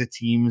opposite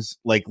teams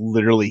like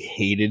literally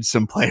hated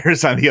some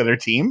players on the other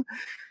team.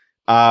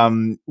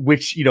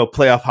 Which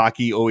playoff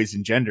hockey always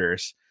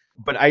engenders.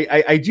 But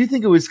I do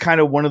think it was kind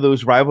of one of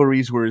those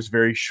rivalries where it's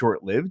very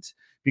short-lived,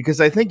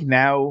 because I think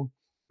now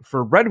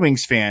for Red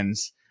Wings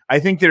fans, I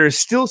think there is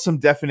still some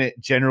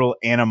definite general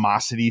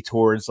animosity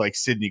towards like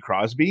Sidney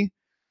Crosby,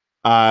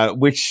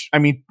 which, I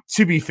mean,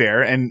 to be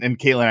fair, and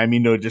Caitlin, I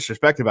mean no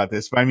disrespect about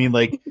this, but I mean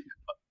like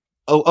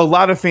a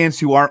lot of fans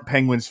who aren't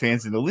Penguins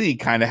fans in the league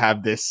kind of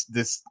have this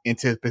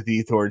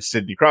antipathy towards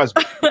Sidney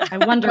Crosby. I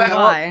wonder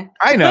why.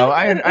 I know.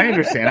 I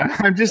understand.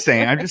 I'm just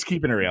saying. I'm just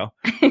keeping it real.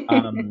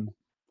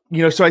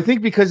 So I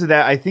think because of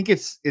that, I think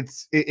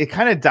it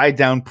kind of died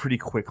down pretty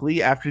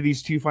quickly after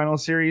these two final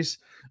series.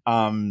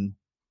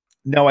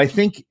 Now, I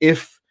think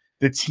if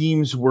the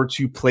teams were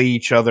to play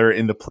each other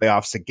in the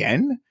playoffs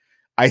again,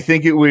 I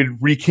think it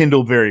would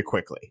rekindle very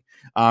quickly.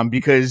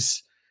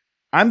 Because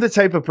I'm the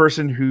type of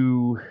person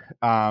who,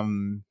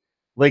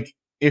 like,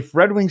 if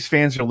Red Wings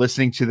fans are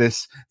listening to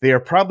this, they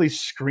are probably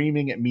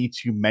screaming at me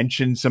to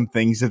mention some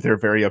things that they're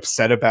very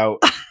upset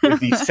about with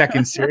the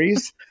second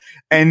series.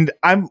 And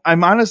I'm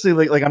honestly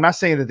like I'm not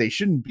saying that they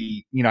shouldn't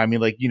be, I mean,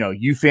 like,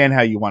 you fan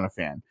how you want to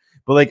fan,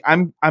 but like,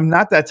 I'm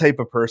not that type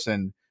of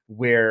person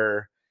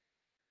where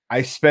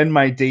I spend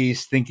my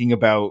days thinking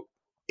about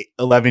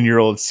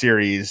 11-year-old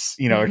series,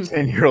 or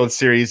 10-year-old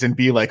series and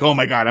be like, oh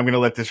my God, I'm going to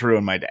let this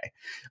ruin my day.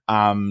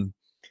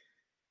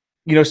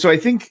 So I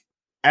think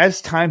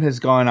as time has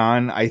gone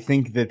on, I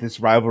think that this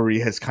rivalry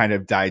has kind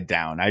of died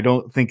down. I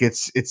don't think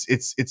it's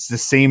the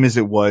same as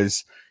it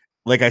was.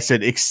 Like I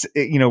said,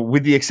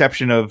 with the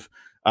exception of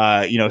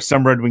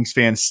some Red Wings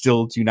fans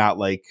still do not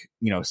like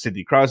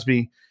Sidney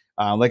Crosby.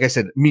 Like I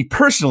said, me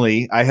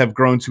personally, I have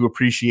grown to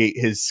appreciate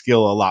his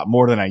skill a lot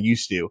more than I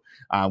used to,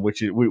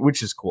 which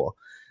is cool.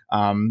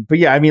 But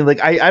yeah, I mean,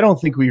 like I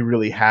don't think we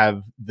really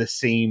have the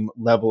same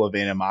level of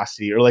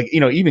animosity, or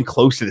even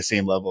close to the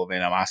same level of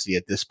animosity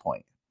at this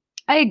point.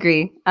 I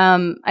agree.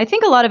 I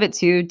think a lot of it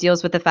too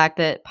deals with the fact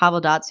that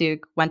Pavel Datsyuk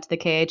went to the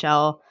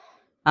KHL.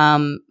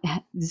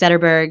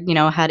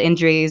 Zetterberg, had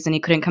injuries and he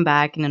couldn't come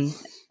back, and then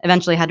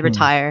eventually had to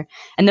retire.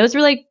 And those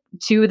were like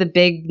two of the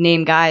big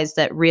name guys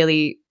that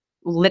really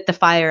lit the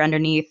fire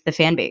underneath the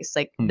fan base.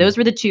 Like those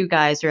were the two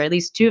guys, or at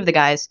least two of the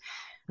guys,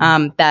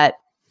 that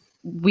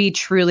we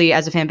truly,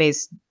 as a fan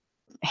base,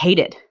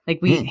 hated. Like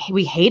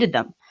we hated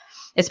them,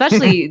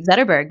 especially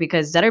Zetterberg,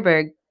 because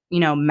Zetterberg,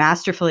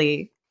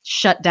 masterfully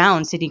shut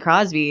down Sidney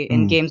Crosby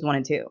in games 1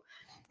 and 2.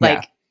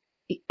 Like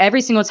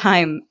every single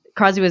time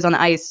Crosby was on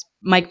the ice,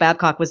 Mike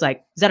Babcock was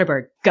like,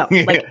 Zetterberg, go.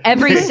 Like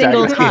every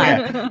single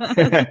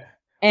time.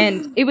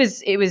 And it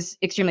was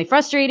extremely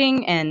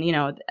frustrating. And,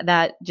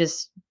 that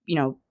just,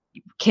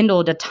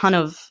 kindled a ton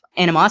of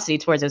animosity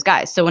towards those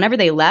guys. So whenever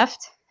they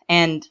left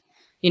and,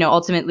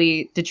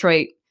 ultimately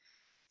Detroit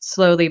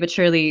slowly but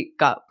surely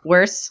got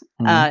worse,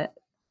 and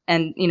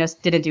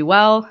didn't do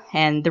well,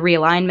 and the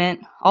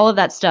realignment, all of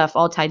that stuff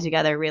all tied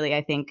together really,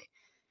 I think,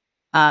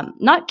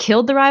 not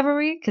killed the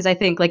rivalry, because I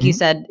think, like you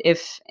said,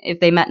 if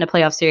they met in a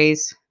playoff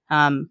series,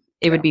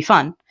 it would be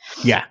fun.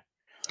 Yeah.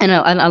 And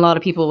a lot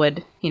of people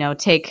would,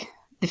 take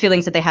the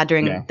feelings that they had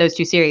during those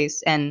two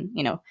series and,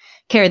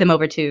 carry them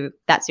over to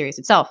that series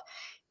itself.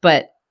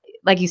 But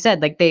like you said,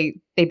 like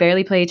they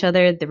barely play each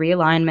other. The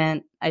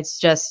realignment,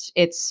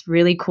 it's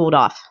really cooled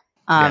off.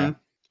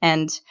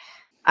 And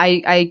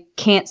I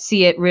can't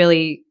see it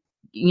really,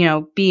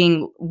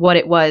 being what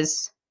it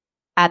was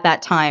at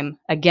that time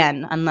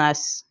again,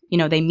 unless,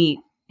 they meet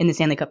in the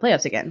Stanley Cup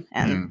playoffs again.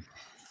 And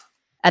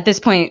at this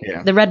point,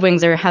 the Red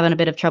Wings are having a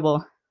bit of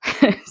trouble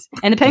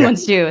and the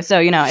Penguins too. So,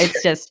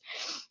 it's just,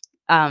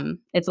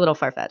 it's a little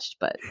far-fetched,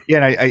 but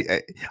yeah.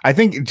 And I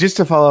think, just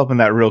to follow up on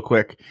that real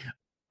quick,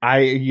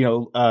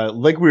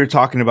 like we were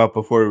talking about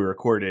before we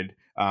recorded,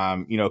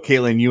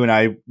 Caitlin, you and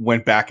I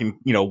went back and,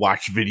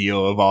 watched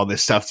video of all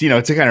this stuff, to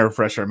kind of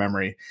refresh our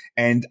memory.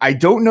 And I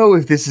don't know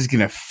if this is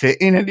going to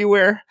fit in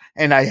anywhere.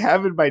 And I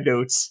have in my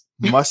notes,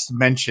 must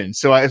mention.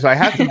 So I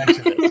have to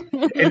mention this.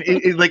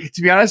 And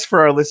to be honest, for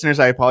our listeners,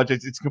 I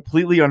apologize. It's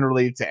completely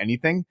unrelated to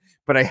anything,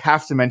 but I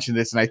have to mention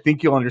this. And I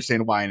think you'll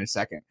understand why in a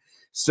second.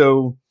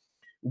 So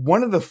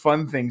one of the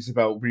fun things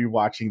about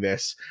rewatching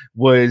this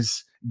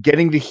was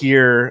getting to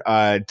hear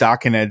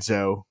Doc and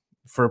Edzo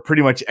for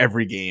pretty much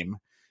every game.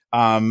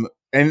 And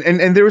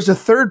there was a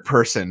third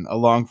person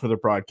along for the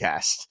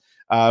broadcast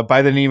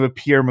by the name of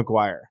Pierre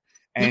McGuire.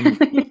 And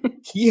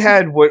he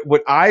had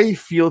what I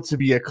feel to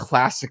be a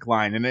classic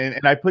line.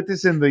 And I put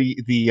this in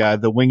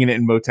the Winging It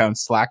in Motown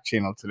Slack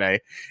channel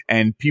today,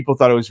 and people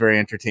thought it was very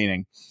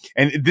entertaining.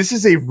 And this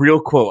is a real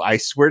quote. I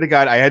swear to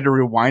God, I had to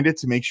rewind it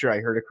to make sure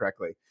I heard it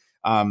correctly.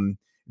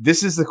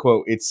 This is the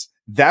quote. It's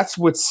 "That's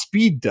what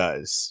speed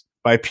does"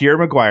 by Pierre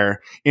McGuire,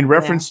 in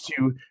reference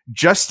to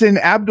Justin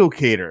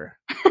Abdelkader.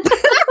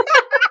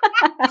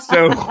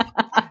 So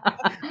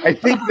I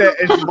think that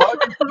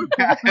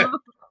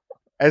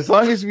as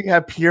long as we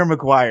have Pierre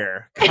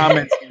McGuire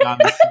commenting on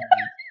the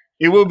series,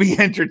 it will be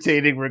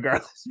entertaining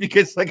regardless.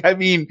 Because,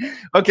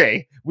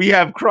 okay, we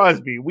have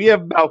Crosby, we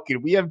have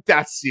Malkin, we have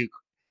Datsyuk,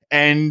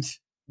 and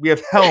we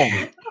have Helm.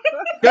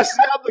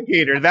 Justin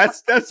Abdelkader.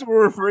 That's what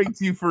we're referring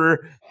to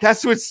for.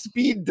 That's what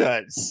speed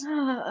does.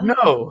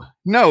 No,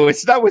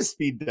 it's not what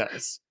speed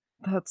does.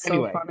 That's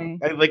so funny.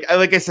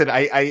 Like I said,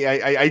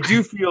 I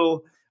do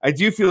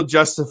feel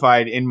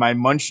justified in my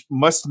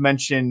must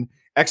mention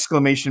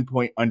exclamation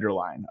point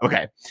underline.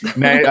 Okay,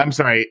 now, I'm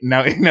sorry.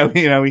 Now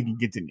we can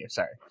continue.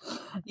 Sorry.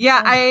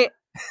 Yeah, I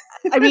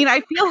mean,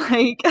 I feel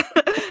like,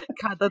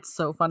 God, that's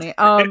so funny.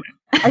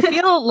 I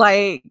feel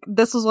like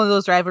this was one of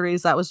those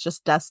rivalries that was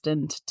just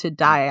destined to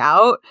die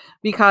out,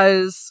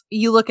 because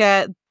you look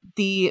at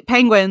the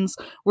Penguins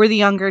were the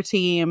younger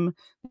team.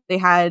 They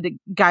had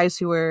guys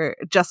who were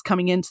just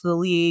coming into the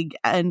league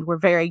and were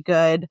very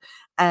good.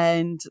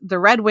 And the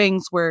Red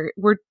Wings were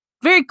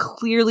very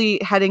clearly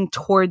heading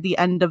toward the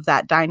end of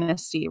that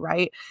dynasty,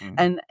 right? Mm-hmm.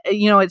 And,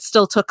 it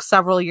still took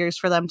several years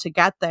for them to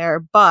get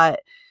there,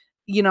 but,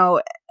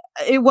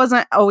 it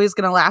wasn't always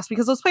going to last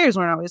because those players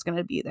weren't always going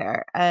to be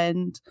there.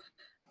 And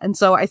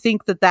so I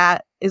think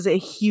that is a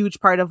huge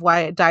part of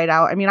why it died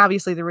out. I mean,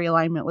 obviously the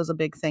realignment was a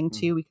big thing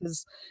too,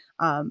 because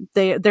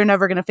they're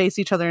never going to face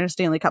each other in a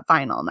Stanley Cup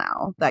final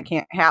now. That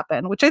can't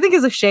happen, which I think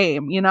is a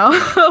shame,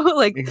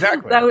 like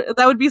exactly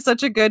that would be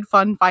such a good,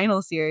 fun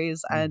final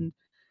series. And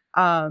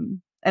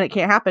it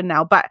can't happen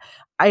now. But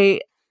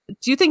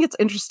do you think it's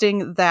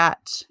interesting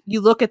that you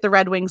look at the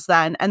Red Wings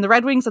then, and the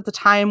Red Wings at the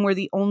time were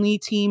the only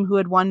team who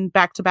had won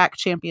back-to-back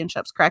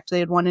championships, correct? They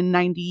had won in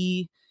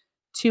 90,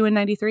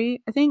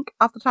 92-93, I think,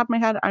 off the top of my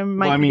head. I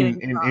might. Well, I mean,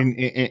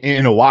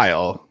 in a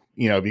while,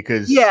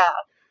 because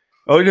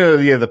Oh no,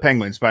 yeah, the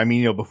Penguins, but I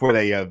mean, before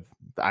that, you have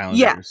the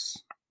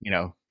Islanders,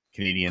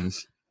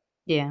 Canadians.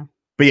 Yeah.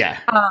 But yeah.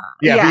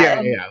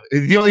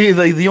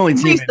 The only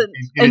team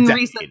in a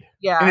decade.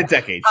 In a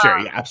decade, sure,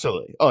 yeah,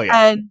 absolutely. Oh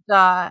yeah.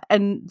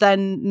 And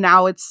then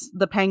now it's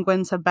the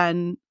Penguins have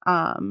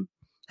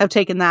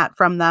taken that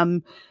from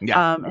them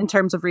in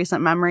terms of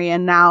recent memory,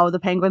 and now the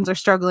Penguins are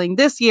struggling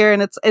this year,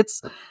 and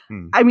it's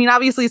I mean,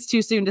 obviously it's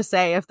too soon to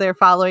say if they're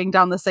following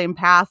down the same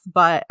path,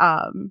 but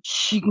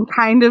you can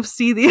kind of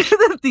see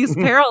these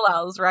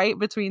parallels, right,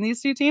 between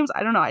these two teams.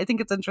 I don't know, I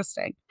think it's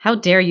interesting. How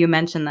dare you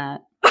mention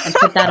that and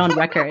put that on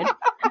record?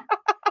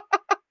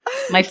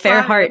 My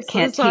fair heart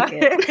can't take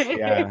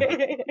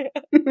it.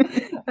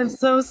 I'm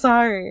so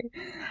sorry.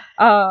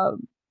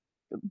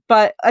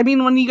 But I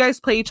mean, when you guys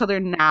play each other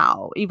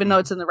now, even though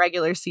it's in the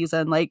regular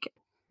season, like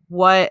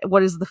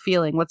what is the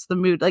feeling? What's the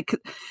mood? Like,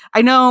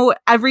 I know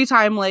every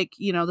time, like,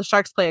 the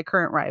Sharks play a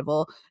current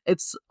rival,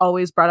 it's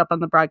always brought up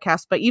on the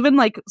broadcast, but even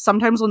like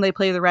sometimes when they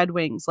play the Red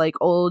Wings, like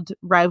old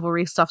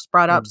rivalry stuff's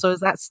brought up. So is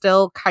that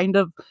still kind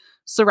of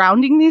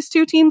surrounding these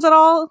two teams at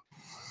all?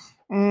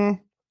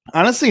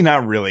 Honestly,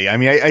 not really. I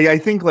mean, I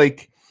think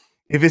like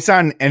if it's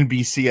on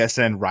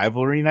NBCSN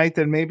rivalry night,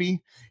 then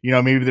maybe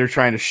they're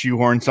trying to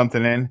shoehorn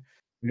something in.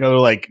 They're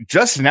like,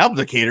 Justin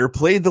Abdelkader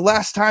played the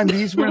last time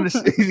these two were in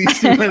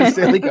the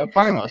Stanley Cup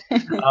Finals.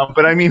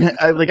 But I mean,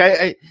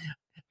 I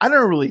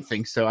don't really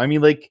think so. I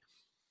mean, like,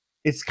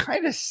 it's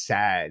kind of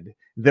sad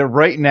that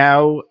right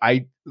now,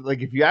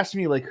 if you ask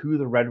me like who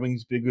the Red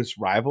Wings' biggest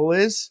rival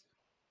is,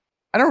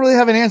 I don't really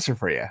have an answer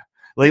for you.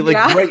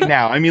 Right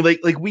now, I mean,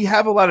 like we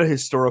have a lot of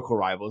historical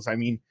rivals. I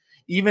mean,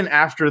 even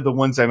after the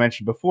ones I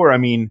mentioned before, I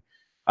mean,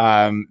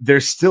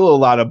 there's still a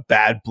lot of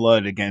bad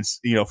blood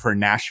against, for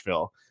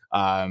Nashville,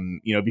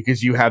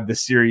 because you have the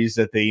series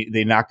that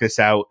they knocked us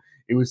out.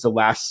 It was the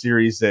last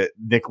series that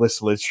Nicholas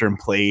Lidstrom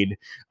played.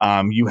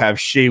 You have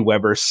Shea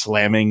Weber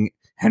slamming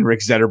Henrik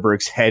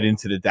Zetterberg's head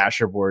into the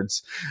dasher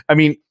boards. I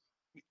mean,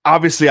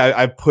 obviously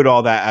I put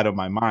all that out of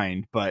my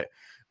mind, but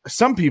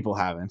some people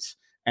haven't.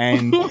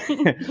 And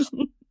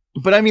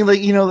but I mean,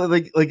 like,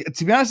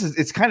 to be honest,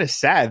 it's kind of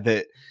sad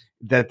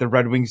that the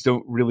Red Wings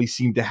don't really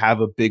seem to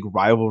have a big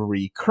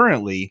rivalry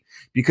currently,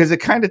 because it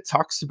kind of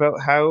talks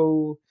about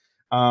how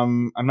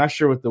I'm not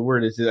sure what the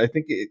word is. I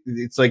think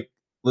it's like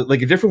a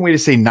different way to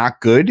say not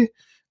good.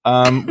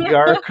 We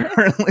are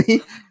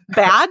currently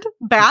bad.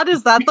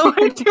 Is that the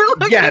word you're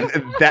looking? Yeah,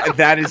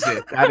 that is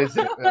it. That is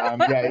it.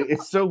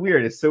 It's so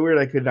weird. It's so weird.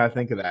 I could not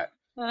think of that.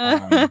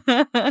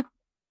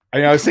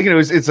 I was thinking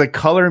it's like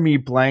color me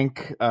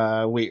blank.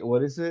 Wait,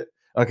 what is it?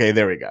 Okay,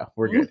 there we go.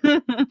 We're good.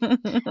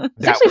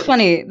 It's actually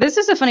funny. This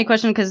is a funny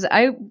question because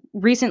I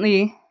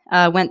recently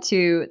went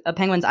to a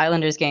Penguins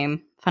Islanders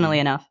game, funnily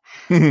enough.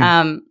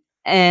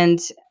 And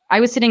I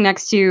was sitting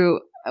next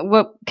to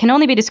what can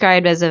only be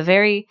described as a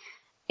very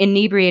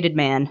inebriated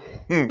man.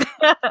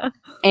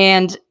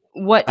 And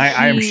what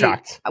I am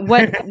shocked.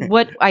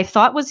 what I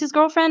thought was his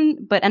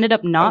girlfriend, but ended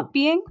up not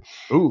being.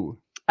 Ooh.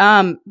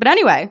 But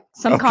anyway,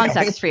 some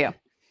context for you.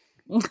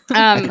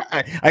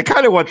 I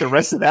kind of want the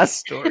rest of that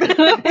story.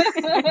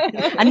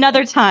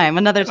 another time.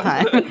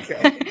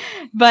 Okay.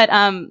 But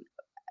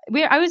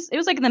it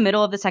was like in the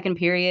middle of the second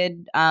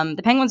period.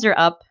 The Penguins are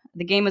up.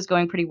 The game was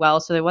going pretty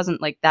well, so there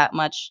wasn't like that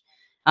much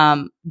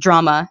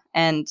drama.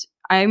 And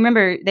I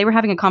remember they were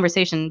having a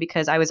conversation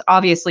because I was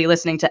obviously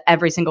listening to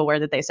every single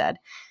word that they said.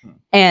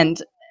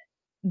 And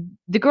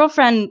the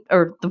girlfriend,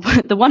 or the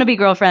wannabe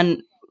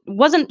girlfriend,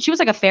 she was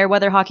like a fair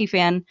weather hockey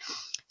fan.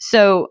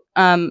 So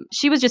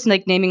she was just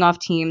like naming off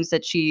teams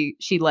that she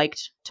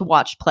liked to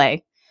watch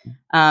play.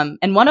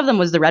 And one of them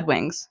was the Red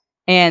Wings.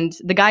 And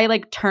the guy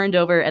like turned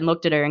over and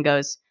looked at her and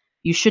goes,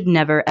 "You should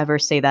never, ever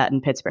say that in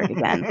Pittsburgh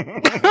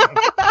again."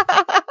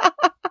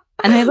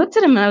 And I looked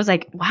at him and I was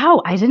like,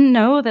 wow, I didn't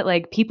know that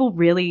like people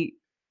really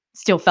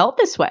still felt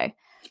this way.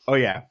 Oh,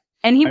 yeah.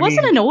 And he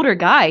wasn't an older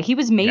guy. He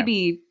was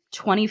maybe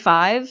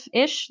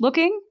 25-ish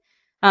looking.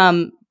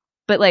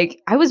 But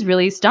like, I was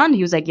really stunned.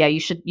 He was like, yeah,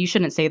 you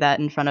shouldn't say that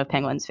in front of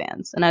Penguins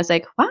fans. And I was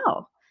like,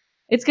 wow,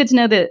 it's good to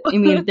know that. I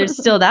mean, there's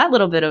still that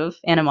little bit of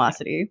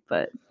animosity,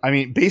 but I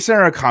mean, based on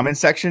our comment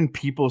section,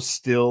 people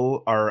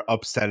still are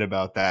upset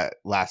about that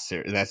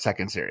that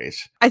second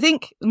series. I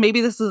think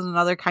maybe this is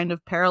another kind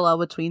of parallel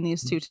between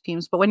these two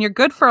teams, but when you're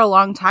good for a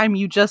long time,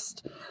 you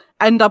just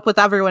end up with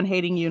everyone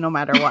hating you no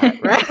matter what,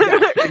 right?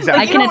 Yeah, exactly.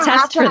 I can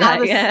attest for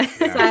that. Yeah.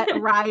 Set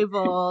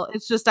rival.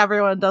 It's just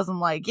everyone doesn't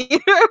like you.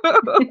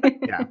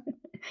 Yeah.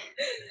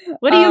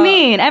 What do you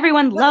mean?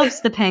 Everyone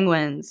loves the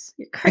Penguins.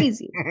 You're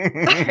crazy.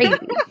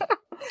 Crazy.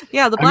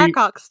 Yeah, the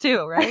Blackhawks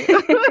too, right?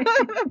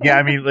 Yeah,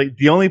 I mean, like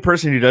the only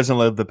person who doesn't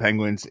love the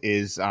Penguins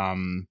is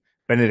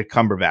Benedict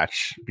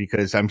Cumberbatch,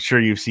 because I'm sure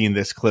you've seen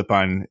this clip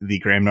on the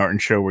Graham Norton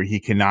show where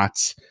he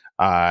cannot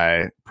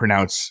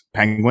pronounce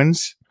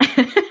penguins.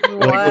 Okay.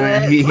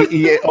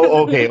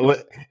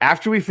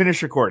 After we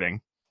finish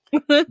recording,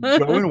 go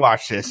and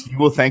watch this. You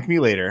will thank me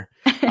later.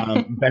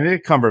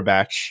 Benedict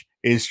Cumberbatch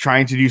is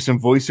trying to do some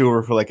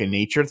voiceover for like a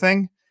nature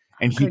thing,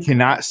 and he Good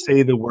cannot God.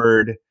 say the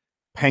word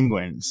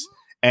penguins,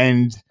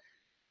 and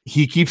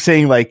he keeps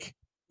saying like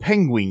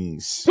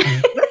penguins.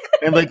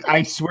 And like,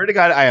 I swear to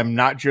God, I am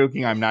not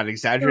joking. I'm not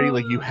exaggerating.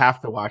 Like, you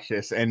have to watch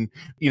this, and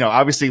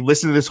obviously,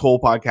 listen to this whole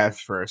podcast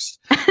first.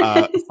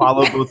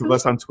 Follow both of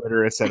us on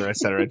Twitter, et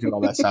cetera, do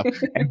all that stuff,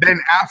 and then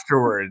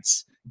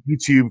afterwards,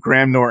 YouTube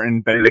Graham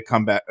Norton, Benedict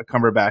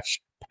Cumberbatch,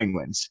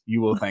 penguins.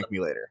 You will thank me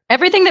later.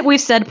 Everything that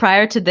we've said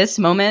prior to this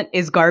moment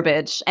is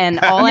garbage, and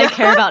all I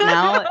care about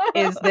now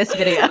is this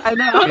video. I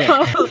know.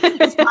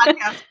 This podcast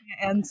can't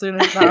end soon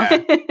enough.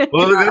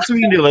 Well, that's what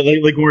we can do. Like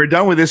when we're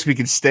done with this, we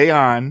can stay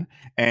on,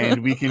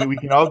 and we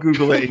can all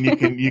Google it,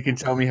 and you can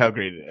tell me how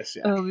great it is.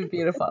 Yeah. It'll be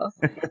beautiful.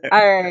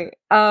 All right.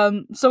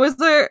 So is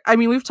there? I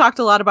mean, we've talked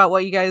a lot about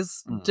what you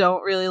guys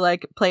don't really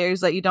like,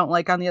 players that you don't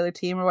like on the other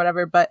team or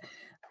whatever. But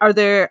are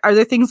there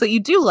things that you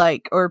do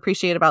like or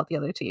appreciate about the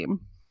other team?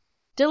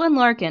 Dylan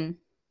Larkin.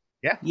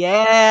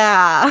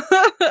 Yeah.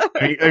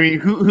 I mean,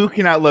 who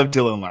cannot love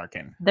Dylan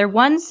Larkin? They're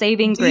one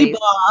saving grace.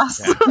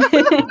 D-boss.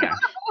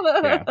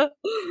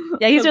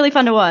 Yeah, he's really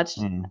fun to watch.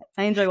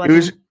 I enjoy watching. It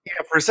was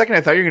for a second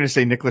I thought you were going to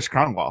say Nicholas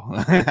Cromwell.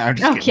 I'm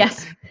just kidding.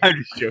 Yes, I'm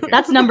just joking.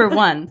 that's number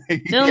one.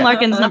 Dylan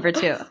Larkin's number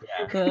two.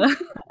 Dylan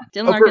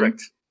Larkin,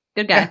 Perfect.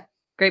 good guy,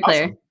 great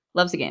player, Awesome.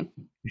 loves the game.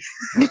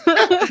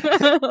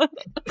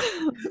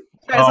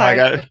 Oh my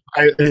God,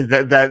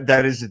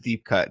 that is a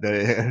deep cut.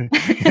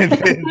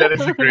 That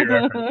is a great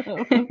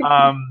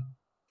reference.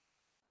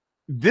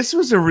 This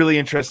was a really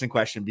interesting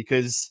question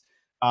because,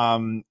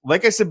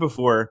 like I said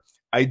before,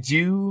 I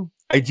do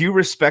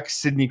respect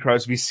Sidney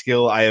Crosby's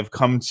skill. I have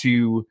come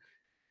to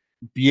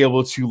be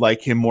able to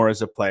like him more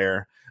as a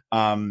player.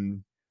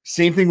 Same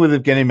thing with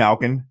Evgeny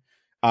Malkin.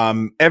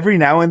 Every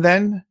now and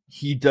then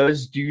he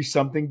does do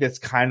something that's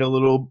kind of a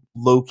little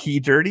low key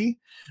dirty.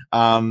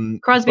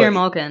 Crosby or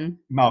Malkin?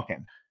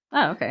 Malkin.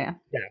 Oh, okay.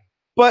 Yeah.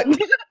 But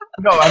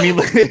no, I mean,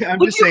 I'm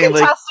Would just you saying,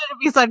 like, contest it if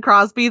you said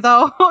Crosby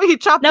though? He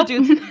chopped Nope. the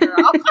dude's finger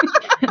off.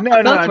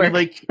 no, Both I were.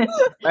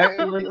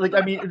 mean,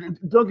 I mean,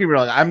 don't get me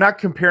wrong. I'm not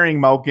comparing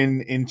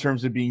Malkin in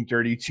terms of being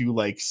dirty to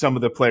like some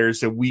of the players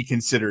that we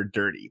consider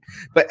dirty,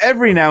 but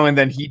every now and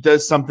then he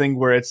does something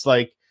where it's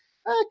like,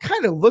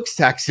 kind of looks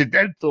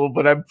accidental,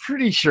 but I'm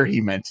pretty sure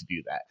he meant to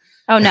do that.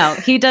 Oh no,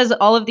 he does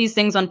all of these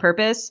things on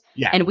purpose,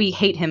 Yeah. and we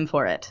hate him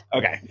for it.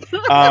 Okay.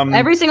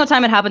 Every single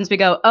time it happens, we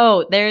go,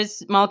 "Oh,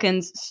 there's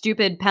Malkin's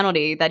stupid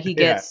penalty that he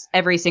gets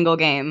every single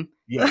game.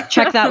 Yeah.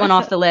 Check that one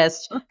off the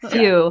list.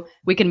 Phew,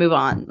 we can move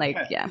on." Like,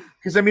 yeah.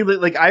 Because I mean,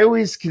 like I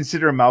always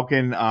consider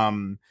Malkin.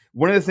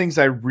 One of the things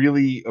I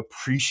really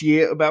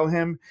appreciate about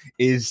him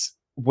is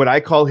what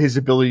I call his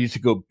ability to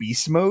go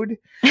beast mode,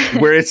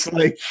 where it's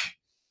like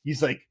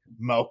he's like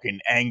Malkin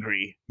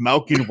angry,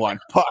 Malkin want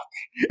puck,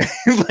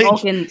 like,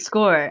 Malkin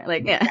score,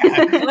 like yeah.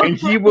 and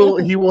he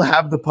will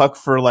have the puck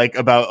for like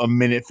about a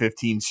minute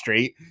 15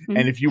 straight,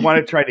 and if you want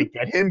to try to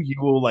get him, he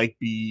will like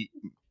be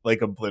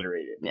like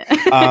obliterated.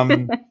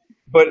 Yeah.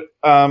 But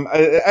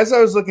as I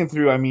was looking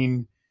through, I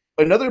mean,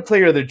 another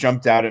player that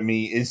jumped out at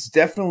me is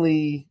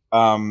definitely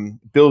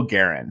Bill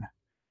Guerin.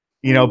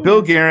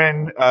 Bill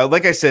Guerin,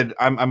 like I said,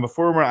 I'm a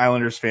former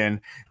Islanders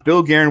fan.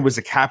 Bill Guerin was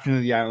the captain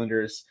of the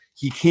Islanders.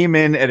 He came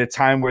in at a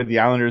time where the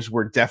Islanders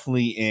were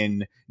definitely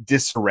in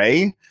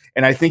disarray,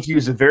 and I think he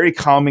was a very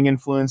calming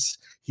influence.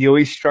 He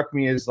always struck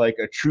me as like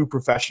a true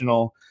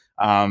professional.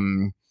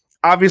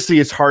 Obviously,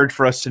 it's hard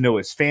for us to know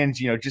as fans,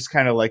 just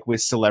kind of like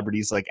with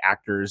celebrities like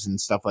actors and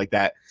stuff like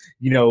that.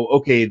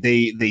 Okay,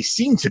 they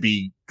seem to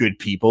be good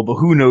people, but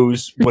who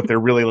knows what they're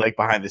really like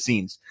behind the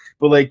scenes.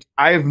 But like,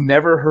 I've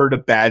never heard a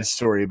bad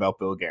story about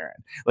Bill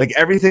Guerin. Like,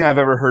 everything I've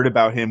ever heard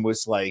about him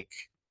was like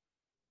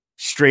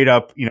straight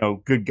up,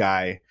 good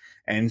guy.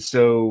 And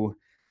so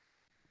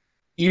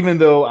even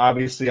though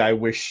obviously I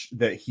wish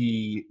that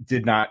he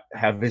did not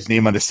have his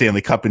name on the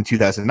Stanley Cup in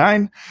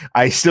 2009,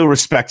 I still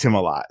respect him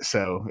a lot.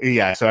 So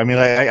yeah, I mean,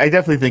 I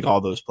definitely think all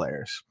those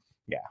players.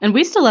 Yeah. And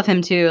we still love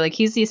him too. Like,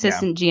 he's the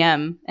assistant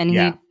GM, and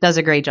he does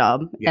a great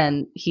job,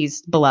 and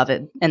he's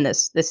beloved in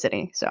this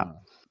city. So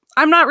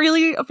I'm not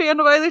really a fan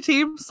of either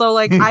team. So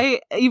like, I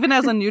even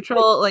as a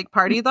neutral like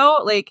party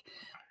though, like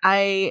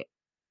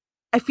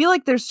I feel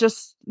like there's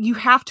just, you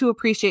have to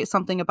appreciate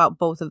something about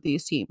both of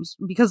these teams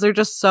because they're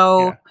just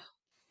so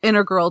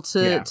integral to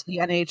the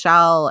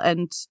NHL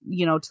and,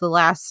 to the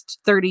last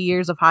 30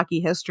 years of hockey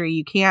history.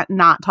 You can't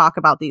not talk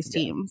about these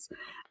teams.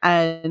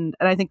 And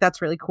I think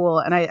that's really cool.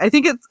 And I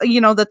think it's,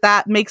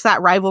 that makes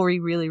that rivalry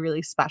really,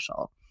 really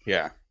special.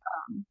 Yeah.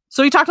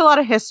 So we talked a lot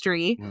of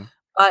history,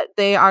 but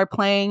they are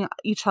playing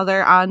each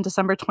other on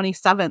December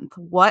 27th.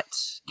 What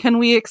can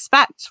we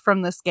expect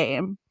from this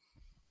game?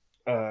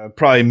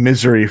 Probably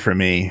misery for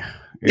me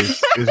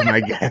is my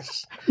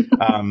guess.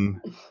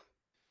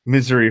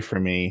 Misery for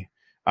me.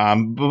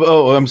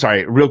 I'm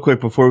sorry. Real quick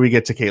before we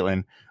get to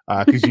Caitlin,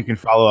 because you can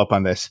follow up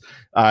on this.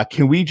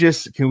 Can we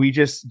just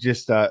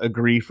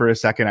agree for a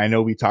second? I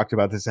know we talked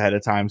about this ahead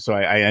of time, so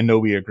I know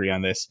we agree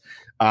on this.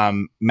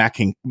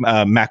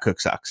 Matt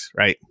Cook sucks,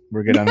 right?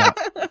 We're good on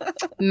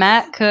that.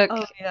 Matt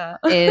Cook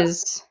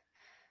is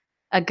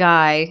a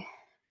guy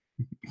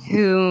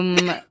whom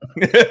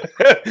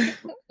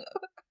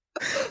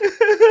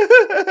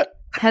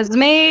has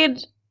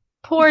made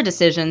poor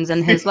decisions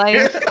in his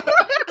life.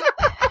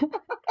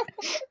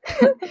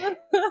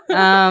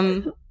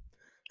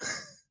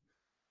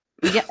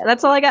 Yeah,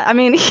 that's all I got. I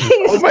mean,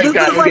 oh my this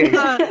god! is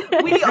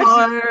like we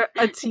are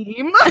a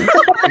team.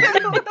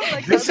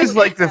 This is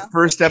like the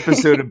first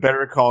episode of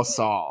Better Call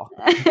Saul,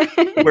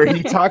 where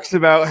he talks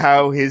about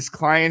how his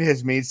client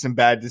has made some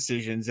bad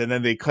decisions, and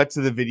then they cut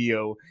to the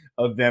video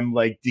of them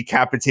like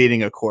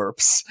decapitating a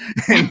corpse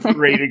and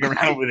parading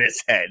around with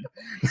his head.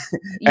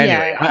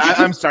 Anyway, Yeah.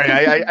 I'm sorry.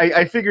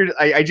 I figured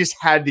I just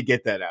had to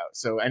get that out.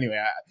 So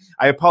anyway,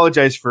 I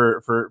apologize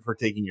for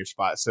taking your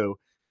spot. So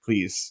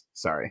please,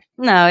 sorry.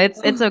 No,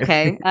 it's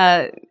okay.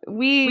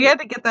 We had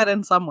to get that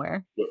in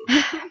somewhere.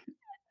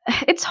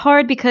 It's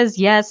hard because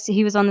yes,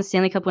 he was on the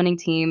Stanley Cup winning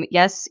team.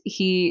 Yes,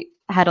 he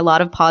had a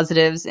lot of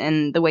positives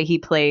in the way he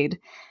played,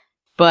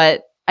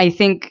 but I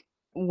think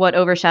what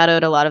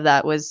overshadowed a lot of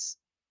that was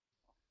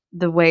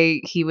the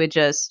way he would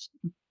just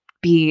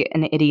be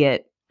an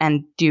idiot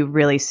and do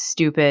really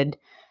stupid,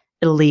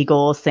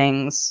 illegal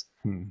things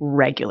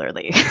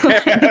regularly.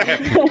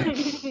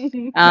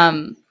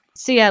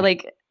 So yeah,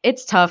 like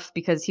it's tough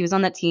because he was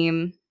on that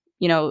team.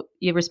 You know,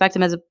 you respect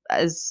him as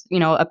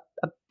a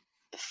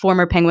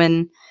former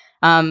Penguin.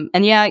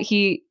 And yeah,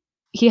 he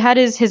had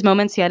his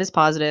moments, he had his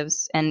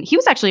positives, and he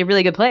was actually a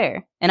really good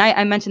player. And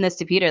I mentioned this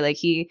to Peter, like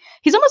he's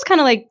almost kind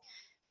of like,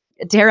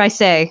 dare I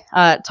say,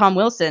 Tom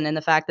Wilson, in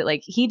the fact that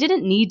like he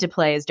didn't need to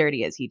play as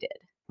dirty as he did.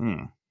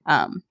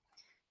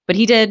 But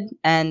he did,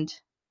 and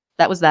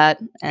that was that.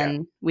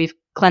 And we've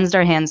cleansed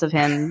our hands of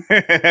him.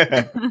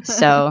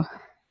 So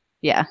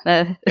yeah.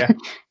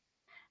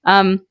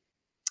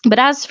 But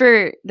as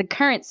for the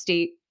current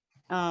state,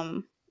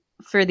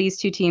 for these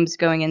two teams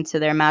going into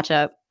their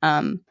matchup,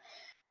 I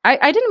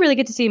didn't really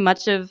get to see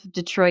much of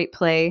Detroit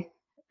play,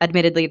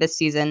 admittedly, this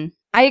season.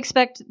 I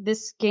expect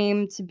this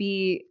game to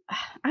be,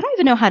 I don't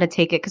even know how to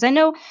take it, because I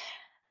know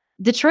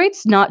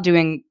Detroit's not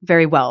doing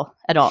very well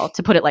at all,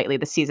 to put it lightly,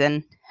 this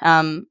season.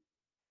 I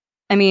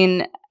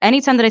mean,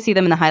 anytime that I see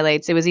them in the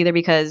highlights, it was either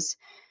because,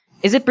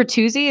 is it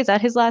Bertuzzi? Is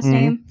that his last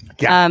name?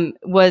 Yeah.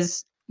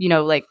 Was,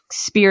 like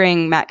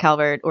spearing Matt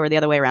Calvert, or the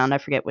other way around. I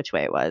forget which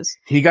way it was.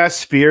 He got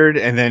speared,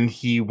 and then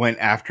he went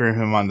after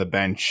him on the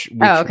bench.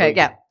 Yeah,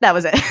 that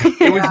was it.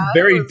 It was a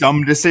very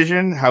dumb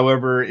decision.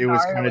 However, it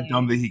was kind of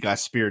dumb that he got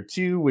speared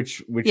too,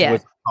 which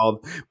was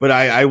called. But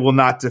I will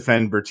not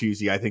defend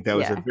Bertuzzi. I think that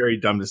was a very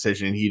dumb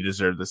decision. He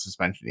deserved the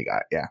suspension he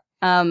got. Yeah.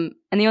 And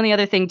the only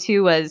other thing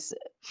too was,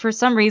 for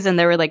some reason,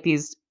 there were like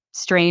these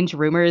strange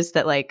rumors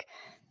that like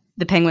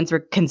the Penguins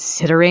were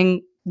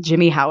considering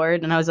Jimmy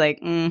Howard, and I was like,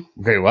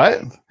 wait,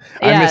 what?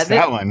 I missed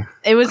that one.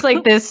 It was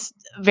like this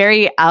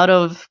very out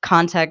of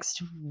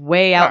context,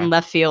 way out in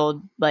left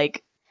field,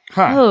 like,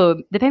 oh,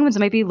 the Penguins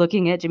might be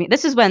looking at Jimmy.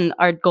 This is when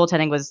our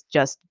goaltending was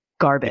just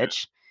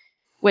garbage,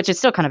 which it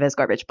still kind of is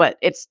garbage, but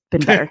it's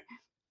been better.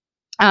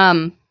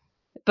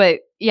 But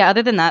yeah,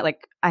 other than that,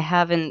 like, I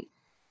haven't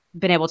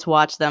been able to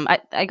watch them.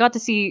 I got to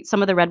see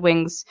some of the Red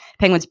Wings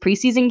Penguins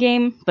preseason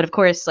game, but of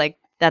course, like,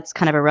 that's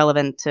kind of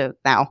irrelevant to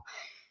now.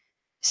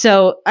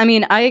 So, I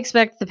mean, I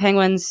expect the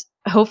Penguins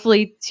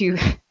hopefully to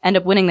end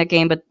up winning that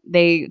game, but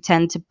they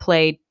tend to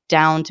play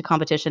down to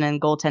competition, and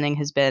goaltending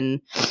has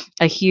been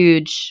a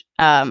huge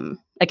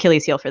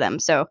Achilles heel for them.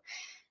 So,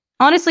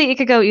 honestly, it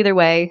could go either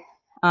way.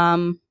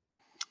 And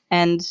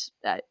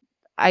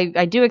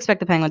I do expect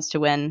the Penguins to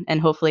win,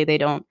 and hopefully they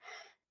don't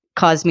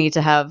cause me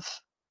to have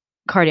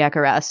cardiac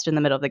arrest in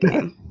the middle of the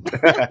game.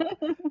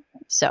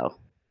 So,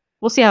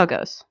 we'll see how it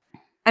goes.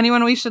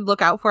 Anyone we should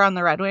look out for on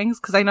the Red Wings?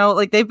 Because I know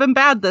like they've been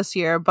bad this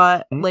year,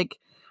 but like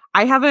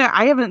I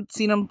haven't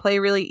seen them play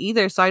really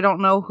either, so I don't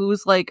know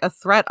who's like a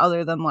threat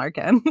other than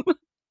Larkin.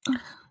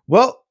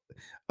 Well,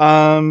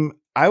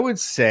 I would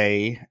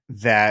say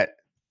that,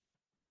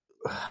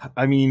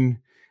 I mean,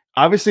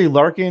 obviously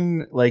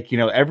Larkin, like,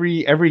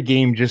 every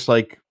game, just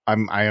like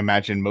I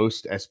imagine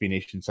most SB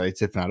Nation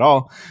sites, if not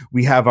all,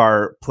 we have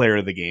our player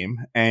of the game,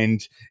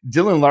 and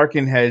Dylan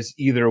Larkin has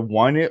either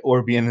won it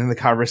or been in the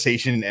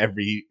conversation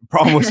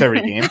almost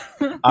every game.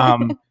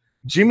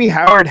 Jimmy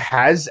Howard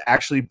has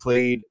actually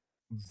played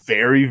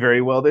very,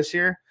 very well this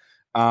year.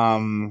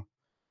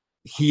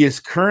 He is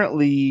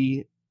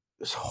currently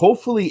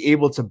hopefully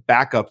able to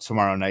back up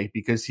tomorrow night,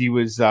 because he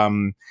was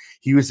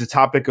the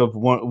topic of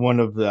one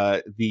of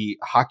the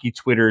hockey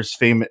Twitter's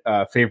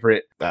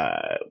favorite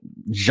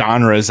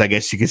genres, I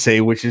guess you could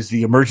say, which is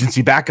the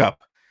emergency backup,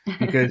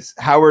 because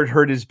Howard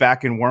hurt his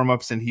back in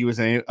warmups and he was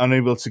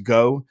unable to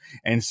go,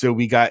 and so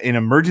we got an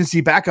emergency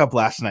backup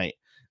last night.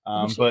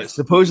 But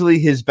supposedly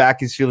his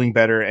back is feeling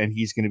better, and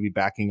he's going to be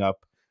backing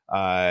up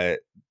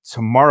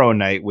tomorrow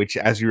night, which,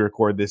 as we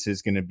record this,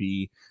 is going to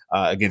be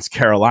against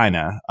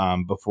Carolina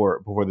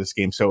before this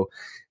game. So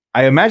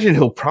I imagine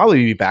he'll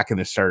probably be back in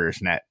the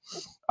starters net.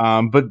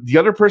 But the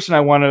other person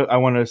I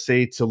want to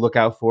say to look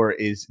out for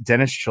is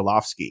Dennis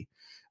Cholowski.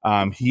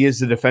 He is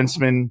the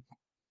defenseman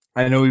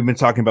I know we've been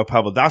talking about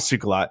Pavel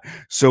Datsyuk a lot.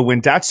 So when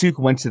Datsyuk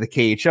went to the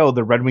KHL,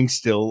 the Red Wings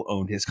still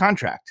owned his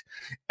contract.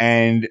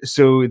 And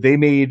so they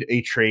made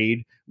a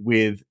trade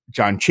with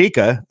John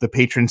Chayka, the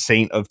patron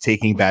saint of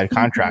taking bad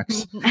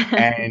contracts.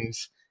 And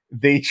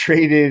they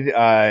traded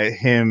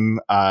him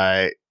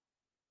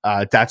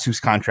Datsyuk's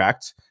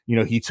contract.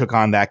 He took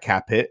on that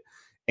cap hit.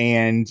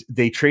 And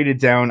they traded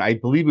down, I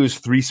believe it was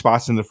 3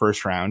 spots in the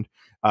first round.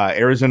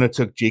 Arizona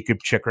took Jakob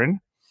Chychrun.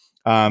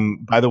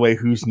 By the way,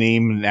 whose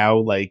name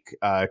now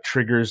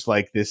triggers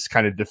like this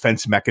kind of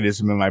defense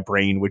mechanism in my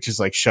brain, which is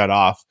like shut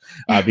off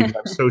because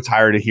I'm so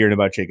tired of hearing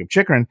about Jakob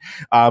Chychrun.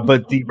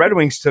 But the Red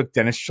Wings took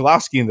Dennis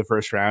Cholowski in the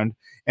first round,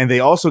 and they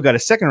also got a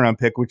second round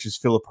pick, which is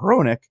Filip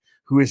Hronek,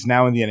 who is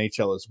now in the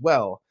NHL as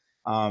well.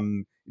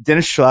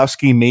 Dennis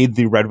Cholowski made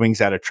the Red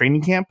Wings out of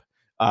training camp.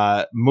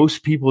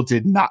 Most people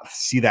did not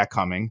see that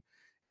coming.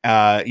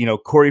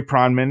 Corey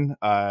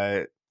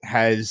Pronman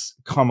has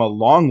come a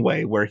long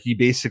way, where he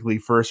basically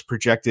first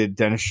projected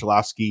Dennis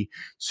Cholowski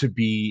to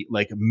be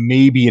like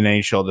maybe an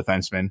NHL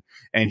defenseman,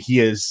 and he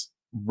has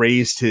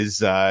raised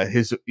his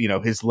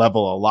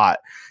level a lot.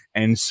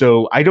 And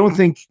so I don't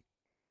think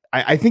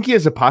I think he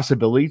has a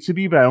possibility to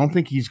be, but I don't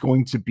think he's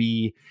going to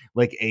be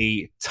like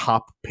a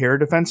top pair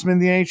defenseman in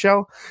the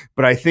NHL.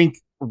 But I think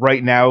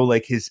right now,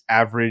 like his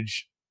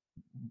average,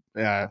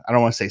 I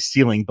don't want to say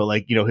ceiling, but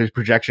like, his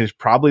projection is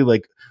probably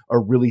like a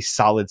really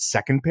solid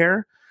second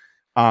pair.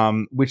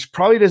 Which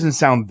probably doesn't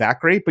sound that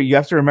great, but you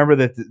have to remember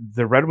that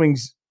the Red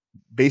Wings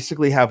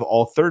basically have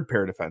all third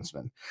pair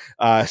defensemen.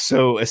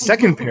 So a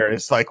second pair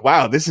is like,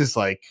 wow, this is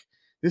like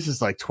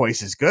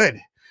twice as good.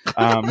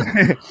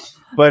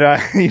 But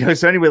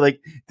so anyway,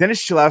 like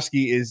Dennis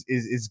Cholowski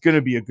is going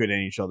to be a good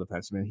NHL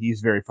defenseman.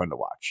 He's very fun to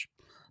watch.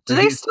 Do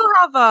they still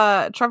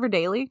have Trevor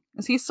Daley?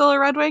 Is he still a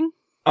Red Wing?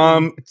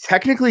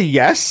 Technically,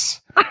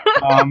 yes.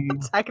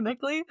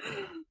 Technically?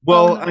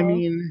 Well, I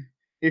mean,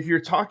 if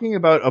you're talking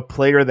about a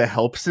player that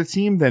helps the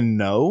team, then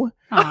no.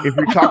 If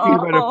you're talking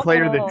about a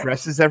player that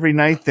dresses every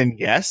night, then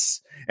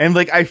yes. And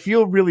like, I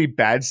feel really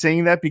bad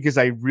saying that because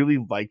I really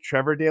like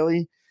Trevor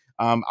Daley.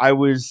 I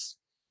was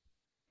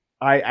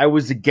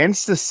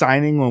against the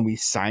signing when we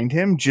signed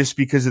him just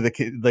because of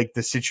the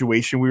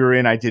situation we were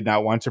in. I did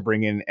not want to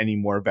bring in any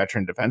more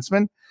veteran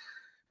defensemen,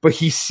 but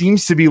he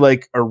seems to be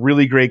like a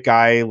really great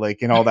guy,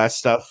 like, and all that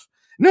stuff.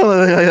 No,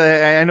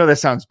 I know that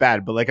sounds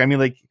bad, but like, I mean,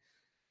 like,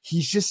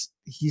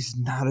 he's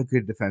not a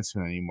good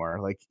defenseman anymore.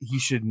 Like, he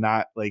should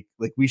not like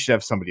we should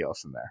have somebody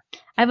else in there.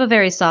 I have a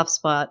very soft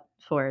spot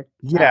for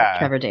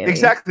Trevor Daley.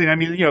 Exactly. I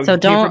mean, so he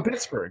came from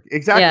Pittsburgh.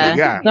 Exactly.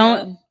 Yeah.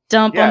 Don't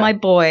dump on my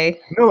boy.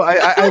 No,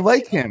 I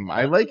like him.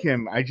 I like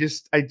him. I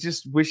just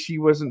wish he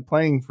wasn't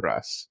playing for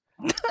us.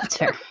 That's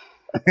fair.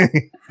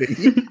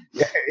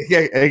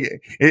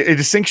 A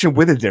distinction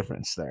with a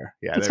difference there.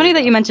 Yeah. It's funny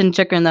that you mentioned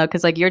Chychrun though,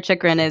 because like your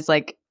Chychrun is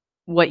like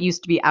what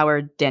used to be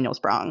our Daniel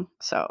Sprong.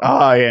 So.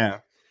 Oh yeah.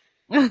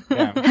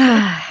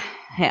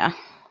 Yeah.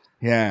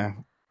 Yeah.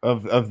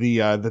 Of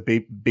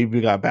the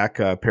baby got back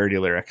parody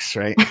lyrics,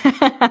 right?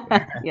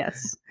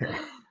 Yes.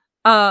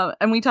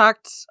 And we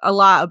talked a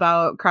lot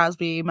about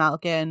Crosby,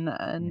 Malkin,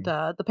 and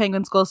the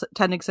Penguins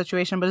goaltending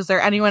situation. But is there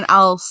anyone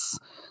else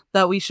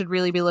that we should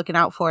really be looking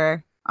out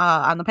for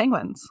on the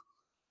Penguins?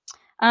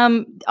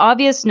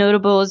 Obvious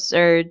notables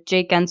are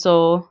Jake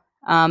Guentzel.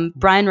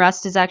 Brian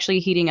Rust is actually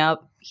heating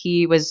up.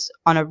 He was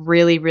on a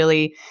really,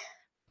 really,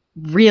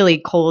 really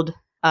cold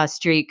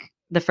streak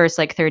the first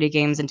like 30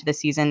 games into the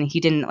season. He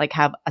didn't like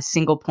have a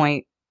single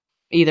point,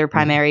 either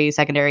primary,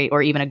 secondary,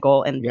 or even a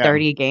goal in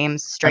 30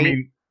 games straight. I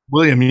mean,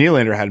 William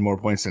Nylander had more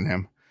points than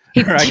him.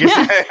 It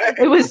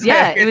was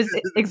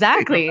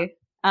exactly.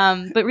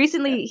 But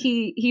recently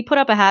he put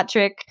up a hat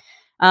trick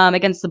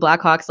against the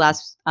Blackhawks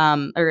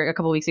or a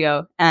couple weeks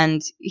ago,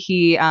 and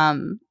he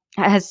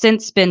has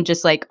since been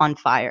just like on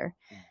fire.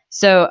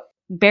 So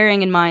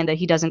bearing in mind that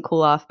he doesn't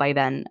cool off by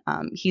then,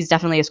 he's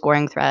definitely a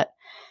scoring threat.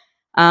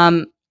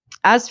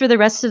 As for the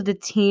rest of the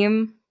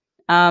team,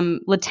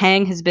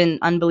 Letang has been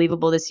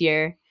unbelievable this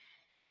year.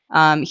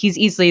 He's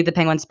easily the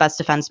Penguins' best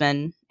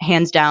defenseman,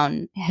 hands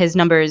down. His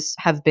numbers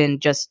have been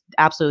just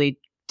absolutely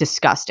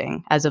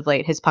disgusting as of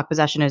late. His puck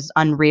possession is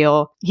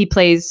unreal. He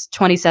plays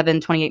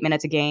 27, 28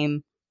 minutes a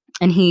game,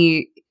 and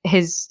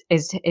his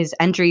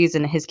entries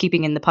and his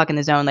keeping in the puck in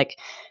the zone, like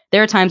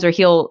there are times where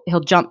he'll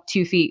jump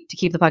 2 feet to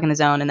keep the puck in the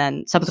zone, and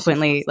then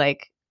subsequently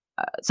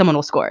someone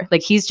will score.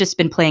 Like he's just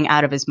been playing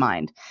out of his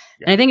mind.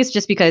 Yeah. And I think it's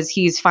just because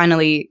he's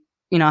finally,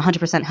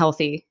 100%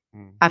 healthy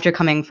after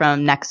coming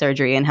from neck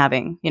surgery and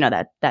having,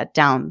 that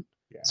down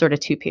sort of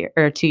 2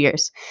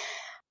 years.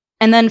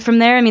 And then from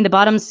there, I mean, the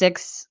bottom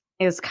 6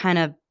 is kind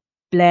of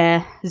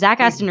bleh. Zach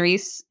Aston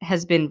Reese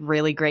has been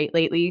really great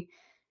lately.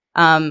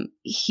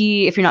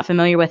 He, if you're not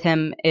familiar with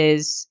him,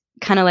 is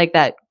kind of like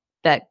that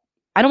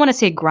I don't want to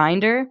say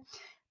grinder,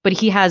 but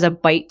he has a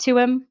bite to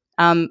him.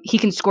 He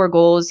can score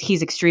goals.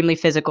 He's extremely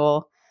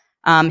physical.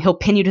 He'll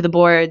pin you to the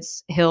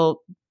boards. He'll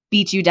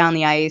beat you down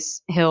the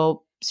ice.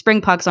 He'll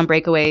spring pucks on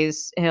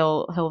breakaways.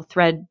 He'll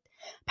thread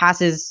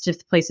passes to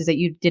places that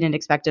you didn't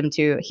expect him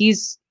to.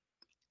 He's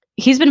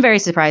been very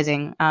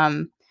surprising.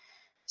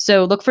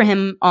 So look for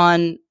him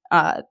on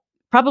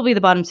probably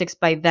the bottom 6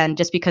 by then,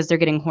 just because they're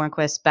getting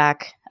Hornquist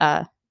back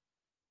at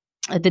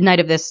the night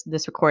of this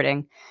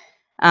recording.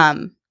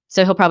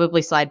 So he'll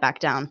probably slide back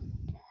down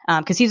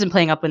because he's been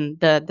playing up in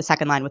the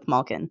second line with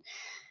Malkin.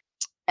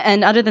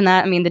 And other than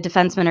that, I mean, the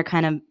defensemen are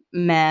kind of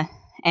meh.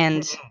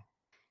 And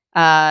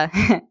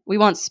we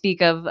won't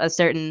speak of a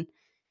certain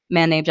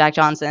man named Jack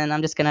Johnson.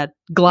 I'm just going to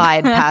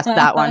glide past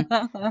that one.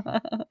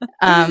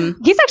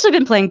 He's actually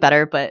been playing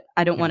better, but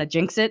I don't want to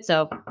jinx it.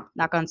 So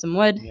knock on some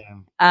wood. Yeah.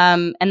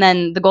 And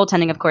then the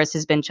goaltending, of course,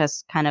 has been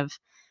just kind of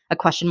a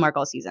question mark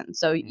all season.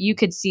 So you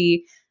could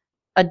see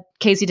a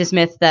Casey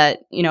DeSmith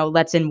that,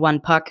 lets in one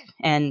puck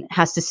and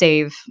has to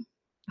save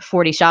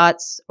 40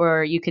 shots,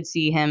 or you could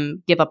see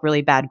him give up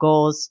really bad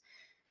goals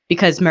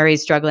because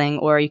Murray's struggling,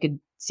 or you could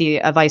see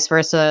a vice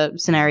versa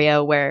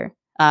scenario where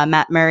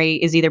Matt Murray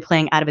is either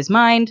playing out of his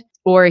mind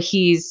or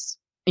he's,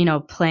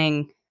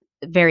 playing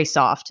very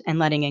soft and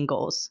letting in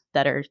goals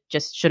that are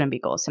just shouldn't be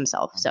goals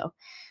himself. So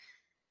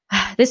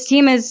this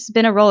team has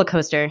been a roller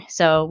coaster.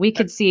 So we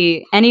could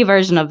see any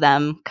version of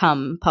them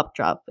come pup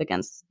drop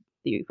against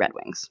the Red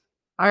Wings.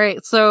 All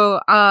right, so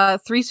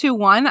 3, 2,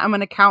 1. I'm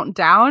going to count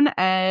down,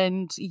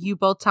 and you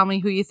both tell me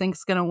who you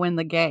think's going to win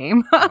the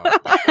game.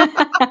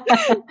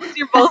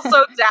 You're both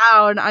so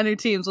down on your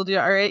teams. We'll do it.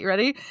 All right, you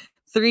ready?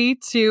 3,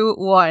 2,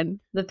 1.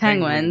 The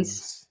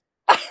Penguins.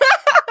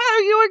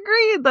 You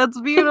agreed.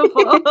 That's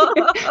beautiful.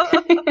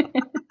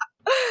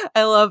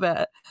 I love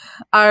it.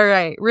 All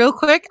right. Real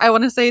quick, I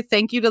want to say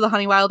thank you to the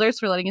Honey Wilders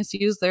for letting us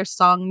use their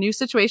song New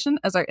Situation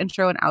as our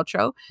intro and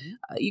outro.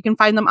 You can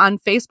find them on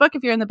Facebook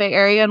if you're in the Bay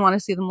Area and want to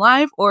see them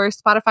live, or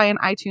Spotify and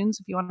iTunes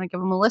if you want to give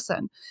them a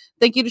listen.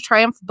 Thank you to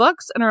Triumph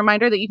Books, and a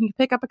reminder that you can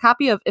pick up a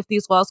copy of If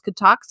These Walls Could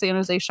Talk, San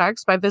Jose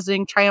Sharks by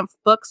visiting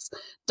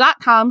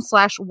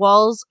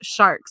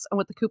triumphbooks.com/wallssharks. And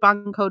with the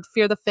coupon code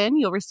FearTheFin,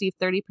 you'll receive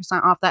 30%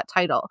 off that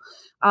title.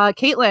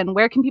 Caitlin,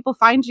 where can people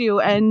find you,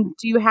 and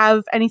do you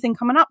have anything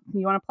coming up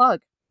you want to plug?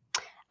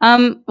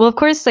 Well, of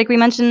course, like we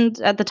mentioned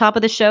at the top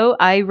of the show,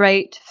 I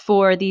write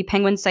for the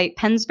Penguin site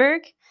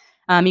Pensburg.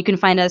 You can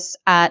find us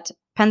at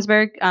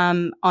Pensburg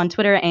on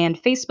Twitter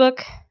and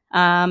Facebook.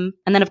 And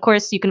then, of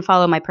course, you can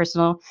follow my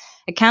personal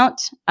account.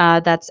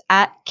 That's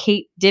at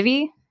Kate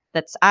Divi.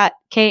 That's at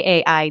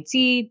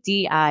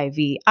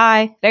KAITDIVI.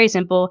 Very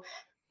simple.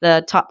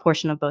 The top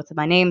portion of both of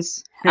my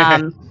names.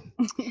 And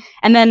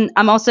then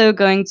I'm also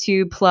going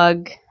to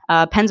plug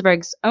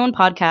Pensburg's own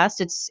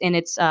podcast. It's in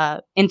its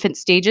infant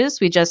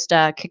stages. We just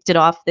kicked it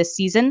off this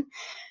season,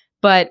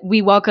 but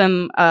we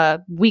welcome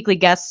weekly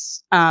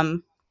guests,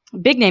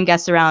 big name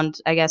guests around,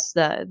 I guess,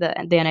 the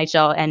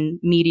NHL and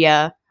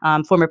media,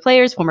 former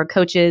players, former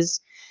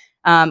coaches.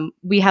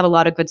 We have a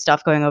lot of good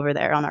stuff going over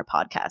there on our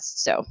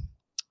podcast. So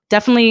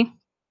definitely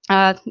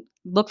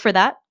look for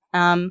that.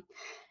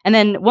 And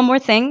then one more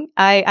thing,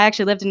 I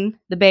actually lived in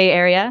the Bay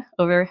Area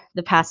over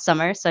the past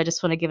summer, so I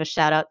just want to give a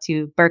shout out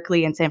to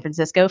Berkeley and San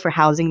Francisco for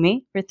housing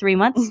me for 3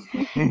 months.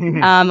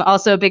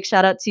 Also, a big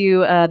shout out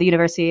to the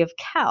University of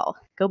Cal.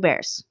 Go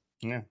Bears.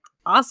 Yeah.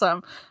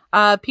 Awesome.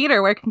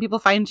 Peter, where can people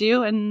find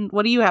you, and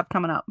what do you have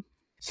coming up?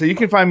 So you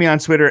can find me on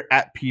Twitter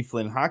at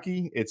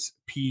pflynnhockey. It's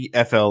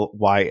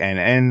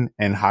PFLYNN,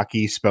 and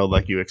hockey spelled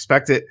like you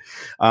expect it.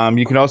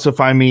 You can also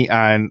find me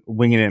on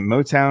Winging It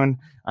Motown.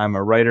 I'm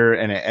a writer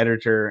and an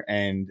editor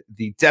and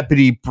the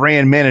deputy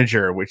brand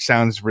manager, which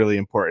sounds really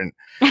important.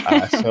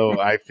 So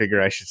I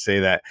figure I should say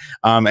that.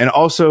 And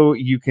also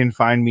you can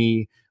find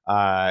me,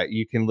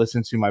 you can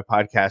listen to my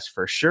podcast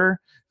For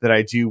Sure that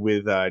I do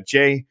with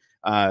Jay.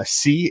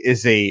 C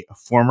is a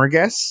former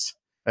guest.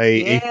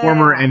 A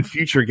former and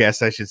future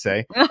guest, I should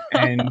say.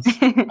 And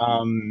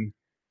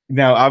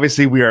now,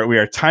 obviously, we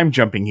are time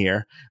jumping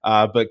here,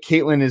 but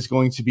Caitlin is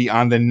going to be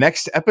on the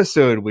next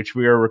episode, which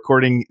we are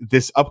recording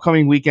this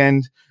upcoming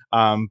weekend.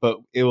 But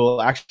it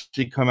will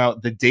actually come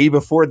out the day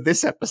before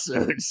this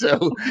episode.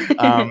 So,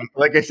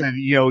 like I said,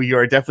 you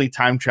are definitely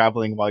time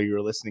traveling while you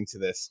were listening to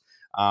this.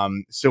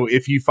 So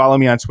if you follow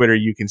me on Twitter,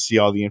 you can see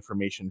all the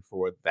information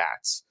for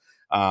that.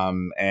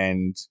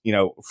 And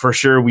For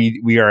Sure,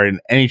 we are an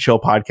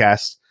NHL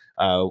podcast.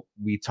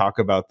 We talk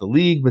about the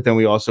league, but then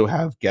we also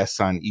have guests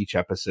on each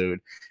episode.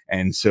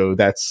 And so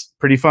that's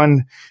pretty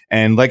fun.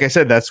 And like I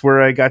said, that's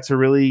where I got to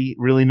really,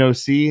 really know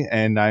C,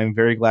 and I'm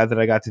very glad that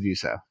I got to do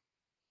so.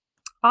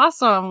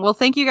 Awesome. Well,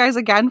 thank you guys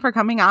again for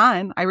coming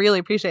on. I really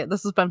appreciate it.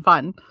 This has been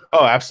fun.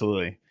 Oh,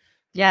 absolutely.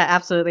 Yeah,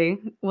 absolutely.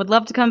 Would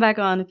love to come back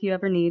on if you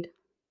ever need.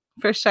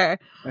 For sure.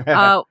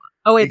 Oh,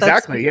 wait.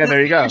 Exactly. Yeah,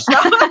 there you go.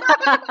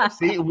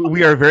 See,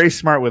 we are very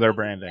smart with our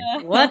branding.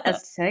 What a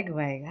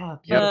segue. Oh,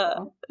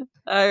 beautiful.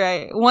 All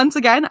right. Once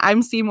again,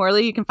 I'm C.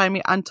 Morley. You can find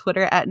me on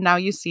Twitter at Now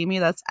You See Me.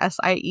 That's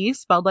SIE,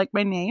 spelled like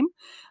my name.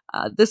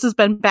 This has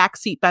been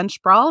Backseat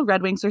Bench Brawl,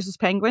 Red Wings versus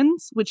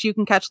Penguins, which you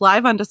can catch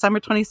live on December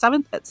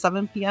 27th at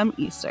 7 p.m.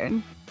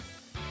 Eastern.